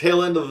was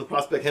tail end of the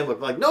prospect handbook.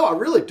 I'm like, no, I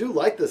really do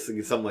like this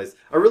in some ways.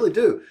 I really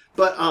do.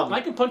 But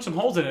I can punch some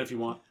holes in it if you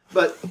want.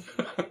 But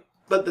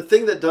the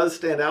thing that does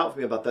stand out for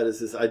me about that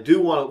is I do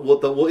want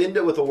to, we'll end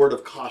it with a word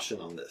of caution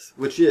on this,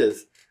 which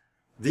is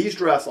these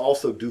drafts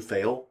also do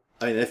fail.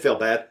 I mean, they fail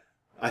bad.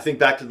 I think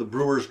back to the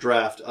Brewers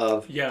draft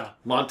of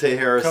Monte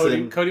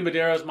Harrison. Cody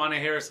Medeiros, Monte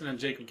Harrison, and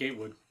Jacob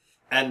Gatewood.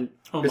 And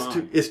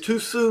it's too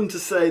soon to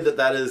say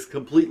that is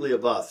completely a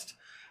bust.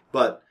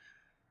 But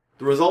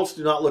the results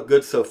do not look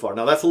good so far.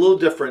 Now, that's a little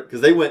different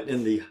because they went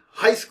in the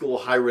high school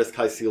high-risk,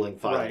 high-ceiling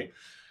final. Right.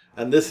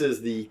 And this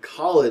is the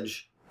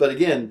college. But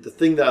again, the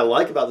thing that I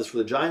like about this for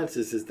the Giants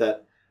is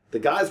that the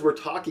guys we're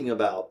talking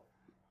about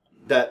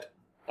that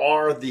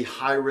are the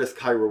high-risk,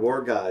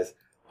 high-reward guys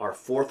are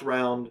 4th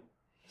round,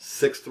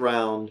 6th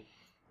round,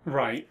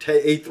 right,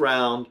 8th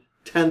round,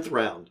 10th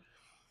round.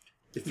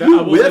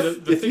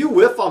 If you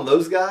whiff on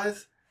those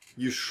guys,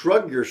 you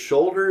shrug your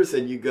shoulders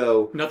and you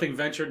go, nothing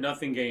ventured,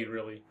 nothing gained,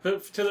 really.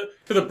 To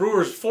the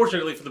Brewers,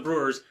 fortunately for the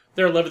Brewers,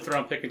 their 11th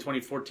round pick in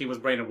 2014 was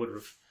Brandon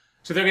Woodruff.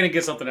 So they're going to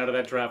get something out of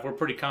that draft. We're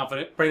pretty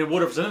confident. Brandon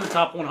Woodruff's in the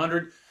top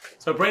 100.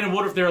 So Brandon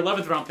Woodruff, their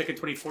 11th round pick in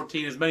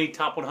 2014, has many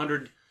top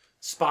 100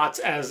 spots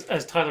as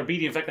Tyler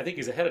Beede. In fact, I think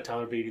he's ahead of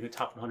Tyler Beede in the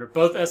top 100.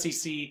 Both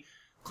SEC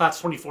class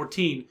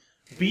 2014.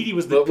 Beede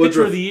was the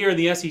pitcher of the year in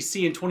the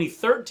SEC in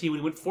 2013 when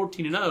he went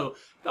 14-0.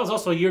 That was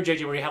also a year,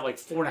 JJ, where he had like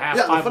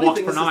 4.5, 5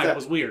 walks per nine. It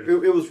was weird.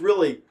 It was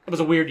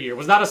a weird year. It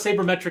was not a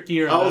sabermetric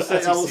year in the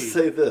SEC. I will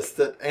say this,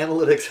 that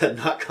analytics had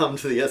not come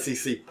to the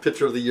SEC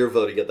Pitcher of the Year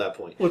voting at that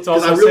point.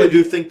 Because I really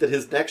do think that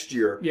his next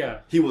year,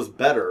 he was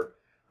better,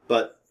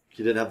 but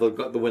he didn't have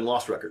the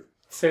win-loss record.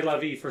 C'est la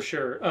vie, for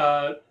sure.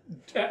 I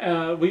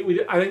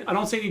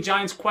don't see any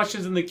Giants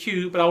questions in the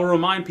queue, but I will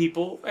remind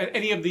people, at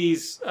any of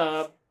these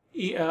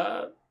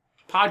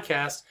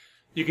podcasts,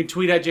 you can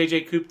tweet at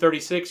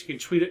JJCoop36. You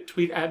can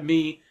tweet at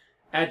me,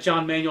 at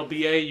John Manuel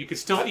BA. You can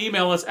still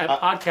email us at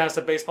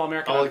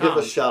podcast@baseballamerica.com. I'll give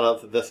a shout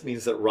out that this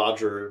means that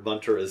Roger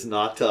Bunter is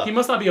not... he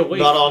must not be awake.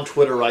 Not on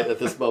Twitter right at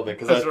this moment,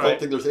 because I don't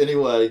think there's any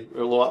way,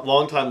 a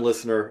long-time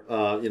listener,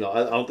 I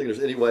don't think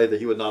there's any way that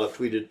he would not have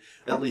tweeted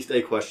at least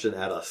a question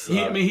at us. He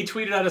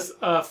tweeted at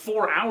us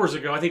 4 hours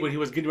ago, I think when he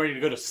was getting ready to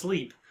go to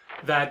sleep,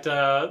 that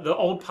the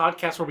old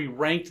podcast where we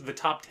ranked the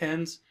top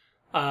 10s,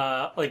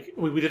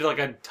 we did like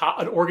an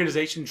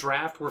organization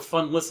draft where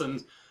fun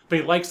listens, but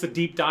he likes the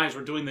deep dives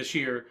we're doing this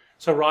year.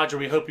 So Roger,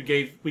 we hope we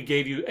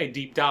gave you a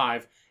deep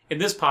dive in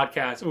this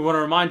podcast. And we want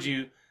to remind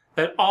you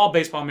that all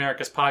Baseball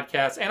America's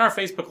podcasts and our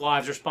Facebook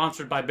Lives are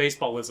sponsored by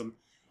Baseballism.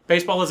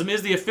 Baseballism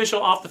is the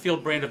official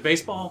off-the-field brand of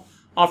baseball,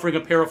 offering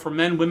apparel for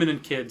men, women,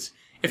 and kids.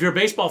 If you're a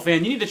baseball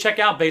fan, you need to check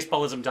out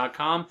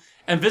baseballism.com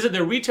and visit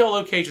their retail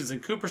locations in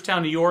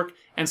Cooperstown, New York,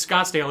 and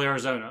Scottsdale,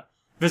 Arizona.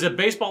 Visit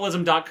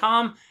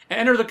baseballism.com and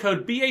enter the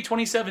code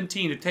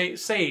BA2017 to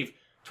save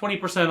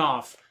 20%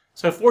 off.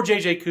 So for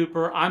JJ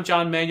Cooper, I'm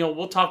John Manuel.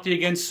 We'll talk to you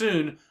again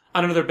soon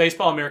on another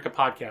Baseball America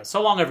podcast.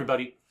 So long,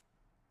 everybody.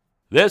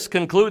 This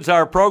concludes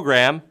our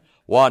program.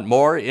 Want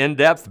more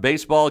in-depth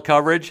baseball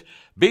coverage?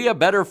 Be a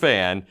better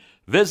fan.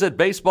 Visit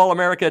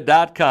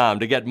baseballamerica.com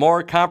to get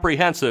more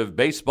comprehensive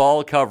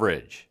baseball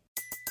coverage.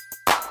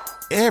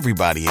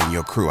 Everybody in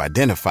your crew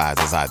identifies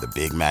as either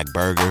Big Mac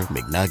Burger,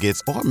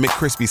 McNuggets, or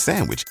McCrispy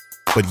Sandwich.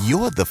 But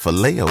you're the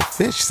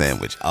Filet-O-Fish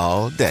Sandwich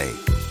all day.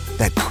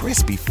 That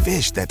crispy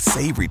fish, that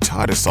savory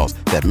tartar sauce,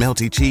 that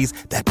melty cheese,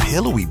 that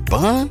pillowy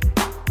bun.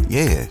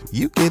 Yeah,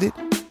 you get it.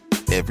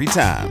 Every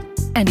time.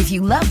 And if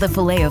you love the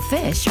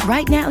Filet-O-Fish,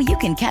 right now you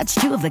can catch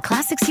 2 of the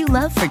classics you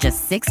love for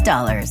just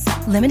 $6.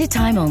 Limited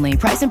time only.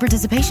 Price and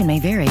participation may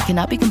vary.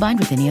 Cannot be combined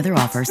with any other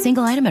offer.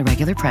 Single item at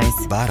regular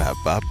price.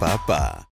 Ba-da-ba-ba-ba.